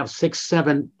 5.5, 6,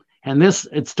 7, and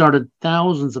it started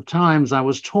thousands of times, I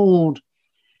was told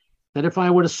that if I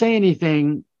were to say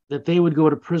anything, that they would go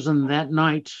to prison that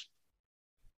night,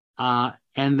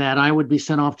 and that I would be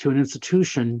sent off to an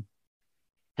institution,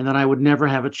 and that I would never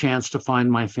have a chance to find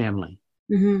my family.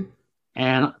 Mm-hmm.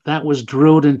 And that was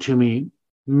drilled into me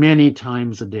many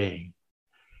times a day.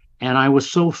 And I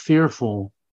was so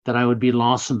fearful that I would be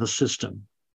lost in the system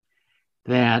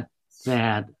that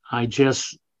I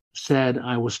just said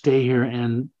I will stay here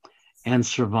and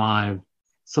survive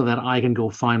so that I can go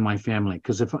find my family.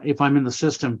 Because if I'm in the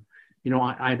system,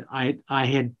 I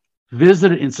had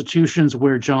visited institutions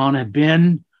where John had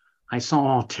been. I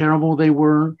saw how terrible they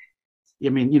were. I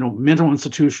mean, mental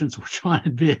institutions where John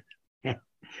had been.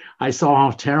 I saw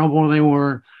how terrible they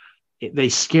were. They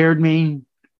scared me.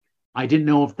 I didn't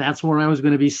know if that's where I was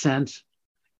going to be sent.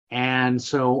 And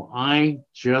so I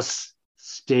just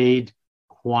stayed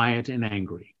quiet and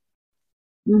angry.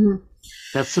 Mm-hmm.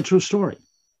 That's the true story.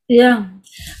 Yeah.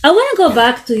 I want to go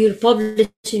back to your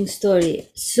publishing story.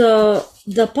 So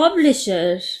the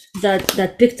publisher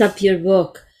that picked up your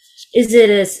book, is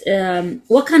it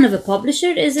what kind of a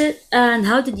publisher is it? And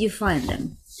how did you find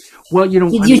them? Well,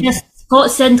 did you just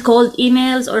send cold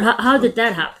emails, or how did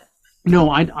that happen? No,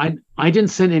 I didn't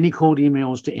send any cold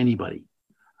emails to anybody.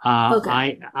 Uh, Okay.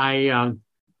 I I uh,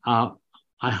 uh,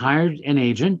 I hired an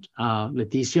agent,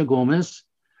 Leticia Gomez,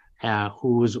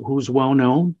 who's well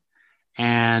known,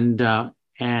 and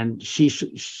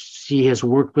she has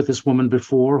worked with this woman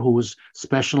before who was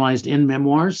specialized in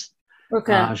memoirs.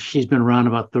 Okay. She's been around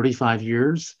about 35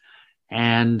 years,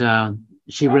 and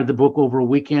she read the book over a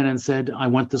weekend and said, "I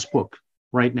want this book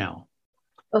right now."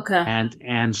 Okay.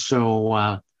 And so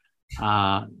uh,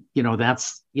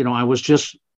 that's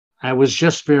I was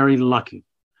just very lucky,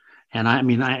 and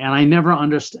I never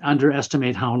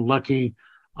underestimate how lucky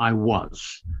I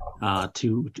was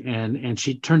to and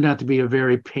she turned out to be a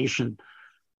very patient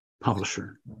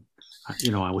publisher.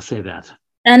 I will say that.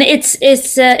 And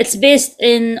it's based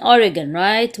in Oregon,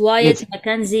 right? It's Wyatt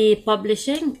Mackenzie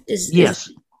Publishing is yes,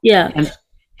 yeah. and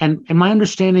and my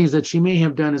understanding is that she may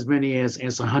have done as many as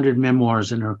 100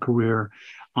 memoirs in her career,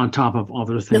 on top of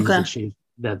other things Okay.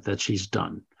 that she's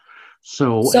done.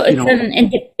 So So it's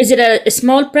is it a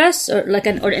small press or like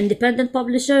an or independent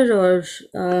publisher or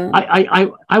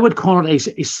I would call it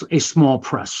a small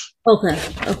press. okay,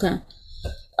 okay.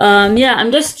 Yeah,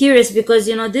 I'm just curious because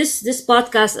this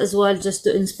podcast as well, just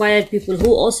to inspire people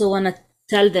who also want to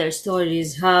tell their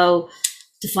stories, how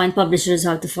to find publishers,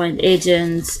 how to find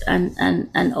agents,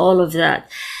 and all of that.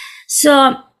 So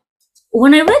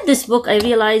when I read this book, I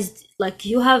realized like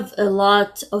you added a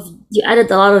lot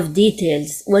of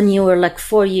details when you were like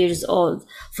 4 years old.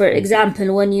 For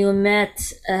example, when you met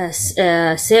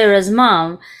Sarah's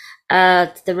mom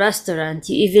at the restaurant,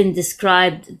 you even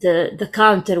described the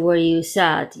counter where you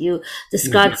sat. You Yeah,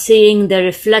 described seeing the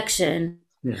reflection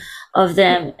yeah. of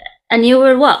them. And you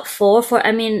were what, four?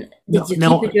 I mean, did No, you keep a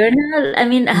no, journal? I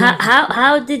mean, no.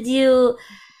 how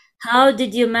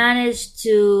did you manage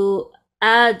to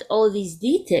add all these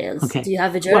details? Okay. Do you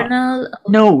have a Well, journal?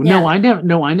 no, Yeah.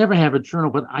 no, I never have a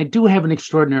journal, but I do have an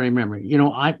extraordinary memory.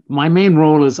 My main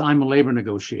role is I'm a labor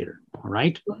negotiator, all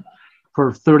right,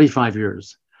 for 35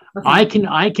 years. Okay.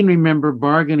 I can remember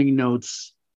bargaining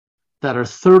notes that are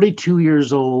 32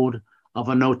 years old of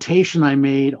a notation I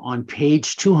made on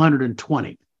page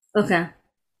 220. Okay.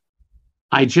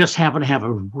 I just happen to have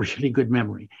a really good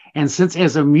memory. And since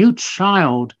as a mute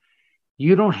child,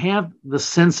 you don't have the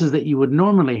senses that you would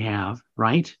normally have,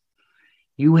 right?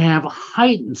 You have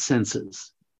heightened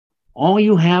senses. All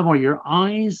you have are your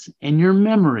eyes and your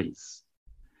memories.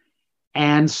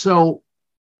 And so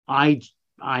I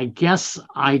I guess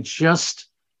I just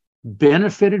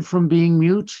benefited from being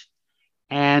mute,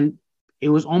 and it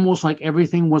was almost like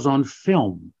everything was on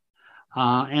film.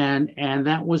 And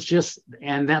that was just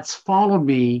and that's followed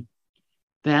me.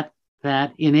 That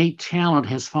innate talent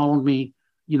has followed me,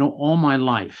 all my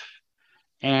life.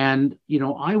 And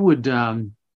I would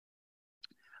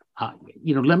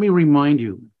let me remind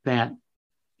you that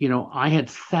I had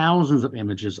thousands of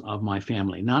images of my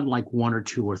family, not like one or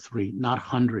two or three, not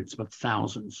hundreds, but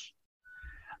thousands.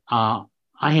 Uh,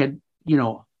 I had,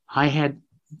 I had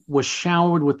was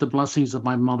showered with the blessings of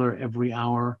my mother every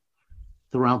hour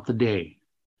throughout the day.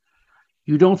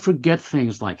 You don't forget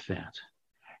things like that.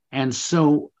 And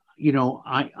so,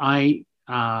 it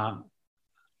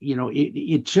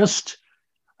just,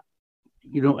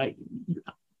 I,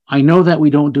 I know that we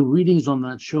don't do readings on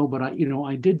that show, but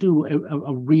I did do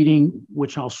a reading,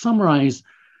 which I'll summarize,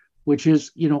 which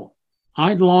is,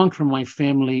 I longed for my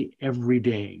family every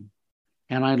day,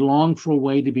 and I longed for a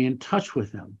way to be in touch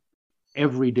with them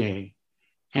every day.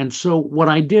 And so what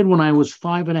I did when I was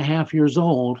 5.5 years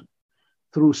old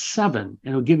through 7,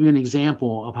 and I'll give you an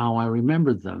example of how I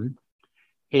remembered them,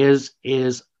 is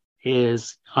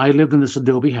I lived in this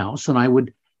adobe house, and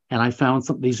I found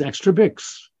these extra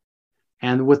bricks.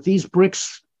 And with these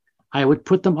bricks, I would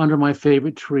put them under my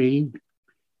favorite tree,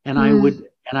 and Mm.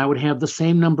 I would have the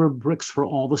same number of bricks for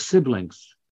all the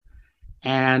siblings.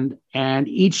 And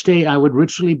each day I would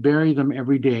ritually bury them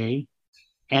every day,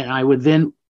 and I would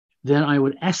then I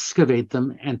would excavate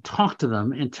them and talk to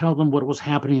them and tell them what was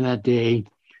happening that day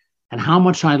and how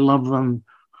much I loved them,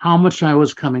 how much I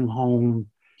was coming home,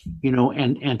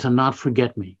 and to not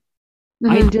forget me.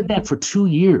 I Mm-hmm. did that for 2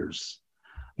 years,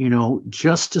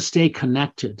 just to stay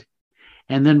connected.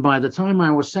 And then by the time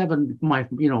I was 7, my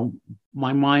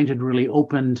mind had really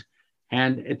opened,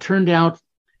 and it turned out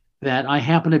that I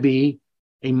happened to be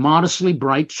a modestly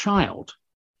bright child,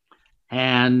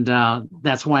 and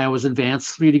that's why I was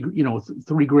advanced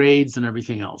 3 grades and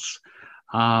everything else.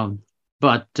 Um,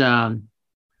 but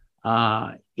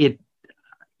it,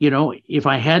 if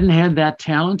I hadn't had that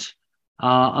talent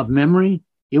of memory,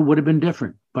 it would have been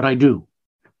different. But I do,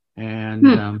 and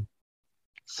Hmm.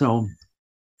 so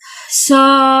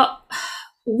So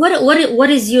what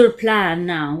is your plan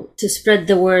now to spread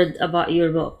the word about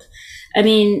your book? I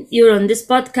mean, you're on this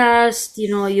podcast,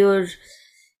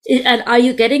 and are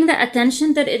you getting the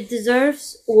attention that it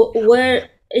deserves? Where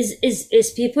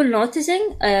is people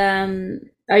noticing?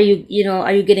 Are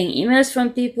you getting emails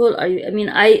from people?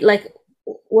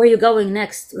 Where are you going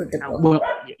next with the book? Well,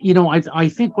 I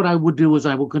think what I would do is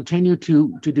I will continue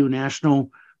to do national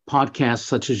podcasts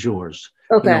such as yours.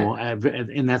 Okay.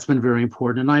 And that's been very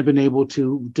important. And I've been able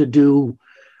to do,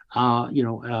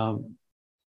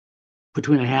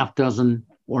 between a half dozen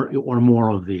or more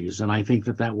of these, and I think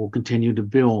that will continue to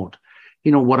build.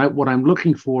 What I'm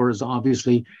looking for is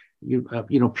obviously,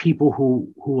 people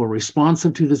who are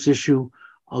responsive to this issue,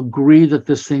 agree that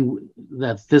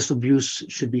this abuse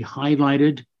should be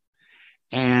highlighted,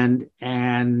 and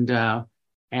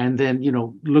then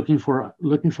looking for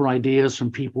ideas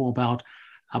from people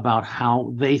about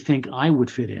how they think I would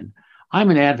fit in. I'm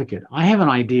an advocate. I have an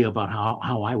idea about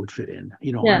how I would fit in.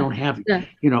 I don't have,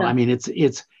 I mean,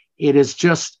 it is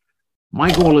just,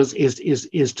 my goal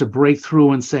is to break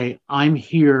through and say, I'm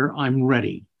here, I'm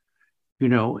ready,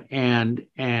 and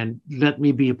let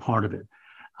me be a part of it.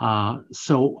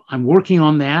 So I'm working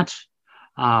on that.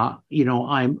 I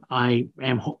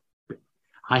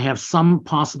have some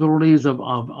possibilities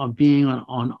of being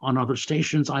on other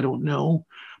stations. I don't know,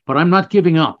 but I'm not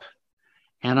giving up.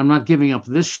 And I'm not giving up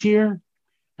this year.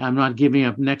 I'm not giving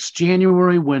up next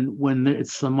January when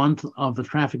it's the month of the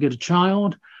trafficked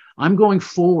child. I'm going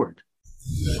forward.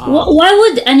 Why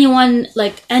would anyone,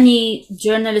 like any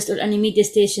journalist or any media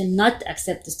station, not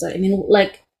accept the story? I mean,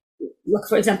 like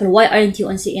for example, why aren't you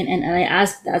on CNN? And I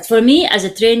asked that. For me, as a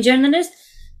trained journalist,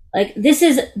 like this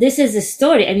is a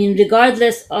story. I mean,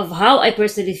 regardless of how I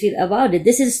personally feel about it,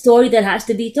 this is a story that has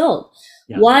to be told.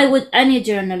 Yeah. Why would any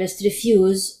journalist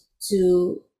refuse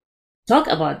to talk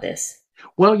about this?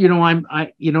 Well,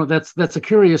 that's a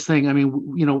curious thing. I mean,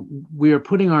 we are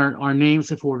putting our names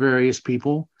before various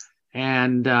people,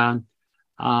 and I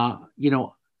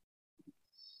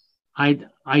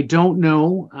don't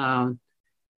know.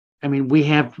 I mean, we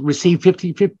have received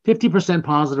 50%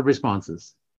 positive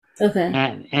responses.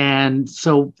 Okay. And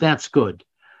so that's good.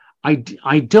 I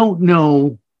don't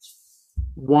know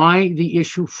why the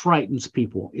issue frightens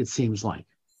people, it seems like.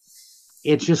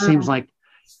 It just seems like,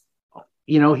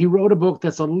 he wrote a book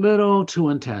that's a little too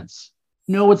intense.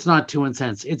 No, it's not too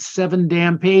intense. It's 7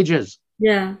 damn pages.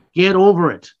 Yeah. Get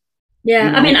over it.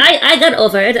 Yeah. I mean, I got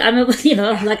over it. I'm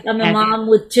a mom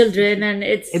with children, and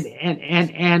it was,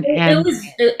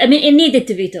 I mean, it needed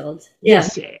to be told.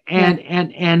 Yes. Yeah.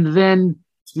 And then,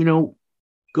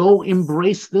 go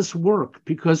embrace this work,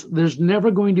 because there's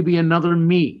never going to be another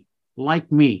me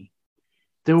like me.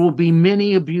 There will be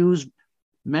many abused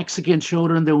Mexican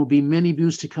children. There will be many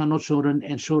abused Chicano children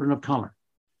and children of color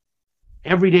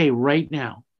every day, right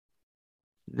now.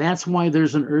 That's why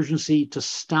there's an urgency to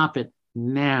stop it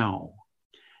now.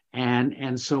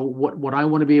 And so what I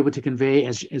want to be able to convey,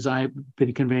 as I've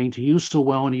been conveying to you so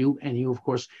well, and you of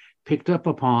course picked up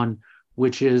upon,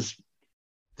 which is,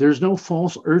 there's no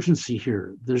false urgency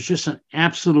here. There's just an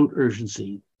absolute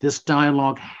urgency. This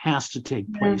dialogue has to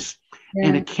take place. Yeah.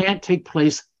 And it can't take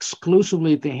place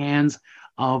exclusively at the hands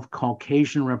of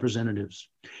Caucasian representatives.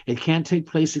 It can't take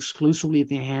place exclusively at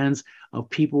the hands of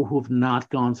people who have not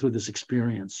gone through this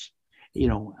experience. It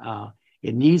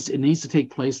needs to take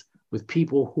place with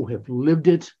people who have lived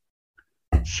it,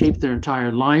 shaped their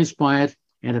entire lives by it,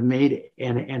 and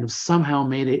have somehow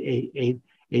made it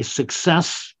a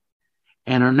success,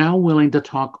 and are now willing to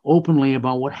talk openly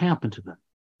about what happened to them.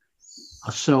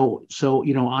 So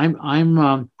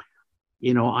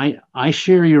I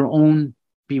share your own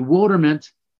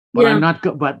bewilderment, but yeah.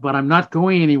 I'm not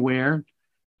going anywhere,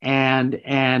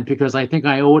 and because I think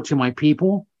I owe it to my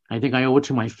people. I think I owe it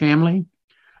to my family,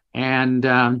 and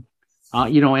and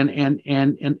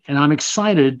I'm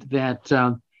excited that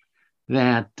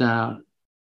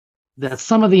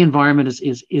some of the environment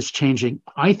is changing.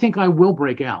 I think I will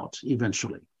break out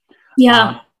eventually.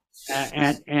 Yeah.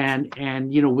 And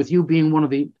with you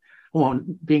being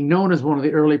being known as one of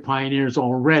the early pioneers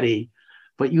already,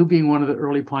 but you being one of the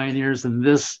early pioneers, and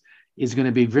this is going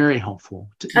to be very helpful.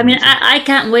 I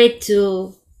can't wait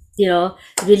to,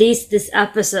 release this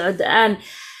episode, and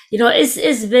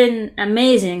it's been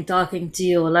amazing talking to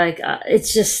you. Like,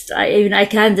 it's just,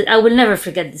 I will never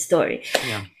forget the story.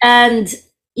 Yeah. And,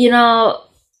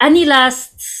 any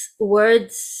last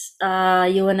words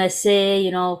you want to say,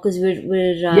 because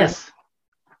we're yes.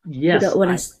 Yeah.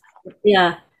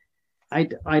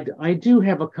 I do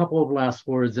have a couple of last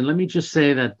words, and let me just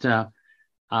say that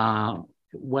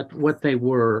what they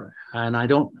were, and I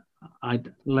don't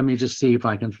Let me just see if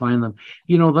I can find them.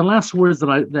 You know, the last words that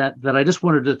I just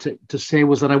wanted to say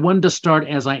was that I wanted to start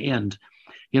as I end.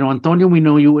 You know, Antonio, we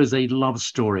know you as a love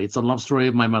story. It's a love story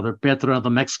of my mother, Petra, the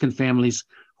Mexican families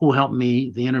who helped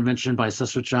me, the intervention by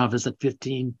Cesar Chavez at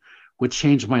 15, which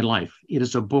changed my life. It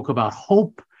is a book about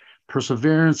hope,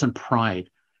 perseverance, and pride.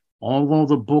 Although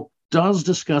the book does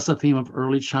discuss a theme of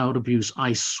early child abuse,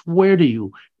 I swear to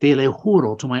you, te le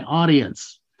juro, to my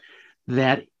audience,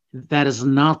 that that is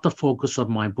not the focus of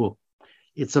my book.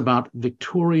 It's about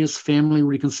victorious family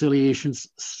reconciliations,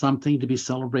 something to be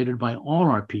celebrated by all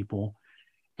our people.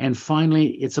 And finally,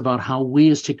 it's about how we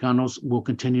as Chicanos will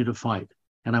continue to fight.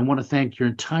 And I want to thank your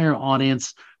entire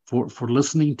audience for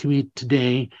listening to me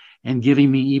today and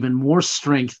giving me even more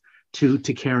strength to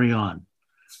carry on.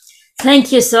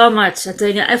 Thank you so much,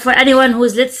 Antonio. For anyone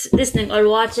who's listening or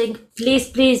watching,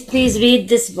 please read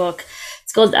this book.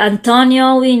 It's called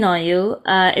Antonio, We Know You.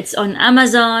 It's on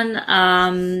Amazon,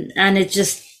 and it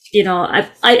just, you know,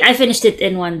 I finished it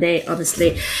in one day,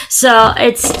 honestly. So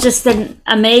it's just an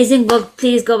amazing book.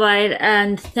 Please go buy it,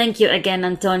 and thank you again,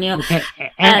 Antonio. Okay.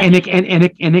 And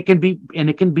it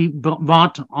can be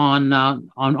bought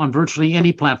on virtually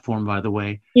any platform, by the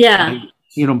way. Yeah.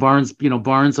 Barnes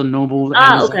and Noble,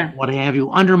 Amazon, okay, what have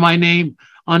you, under my name,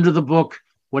 under the book,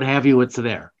 what have you, it's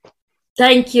there.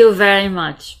 Thank you very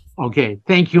much. Okay.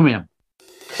 Thank you, ma'am.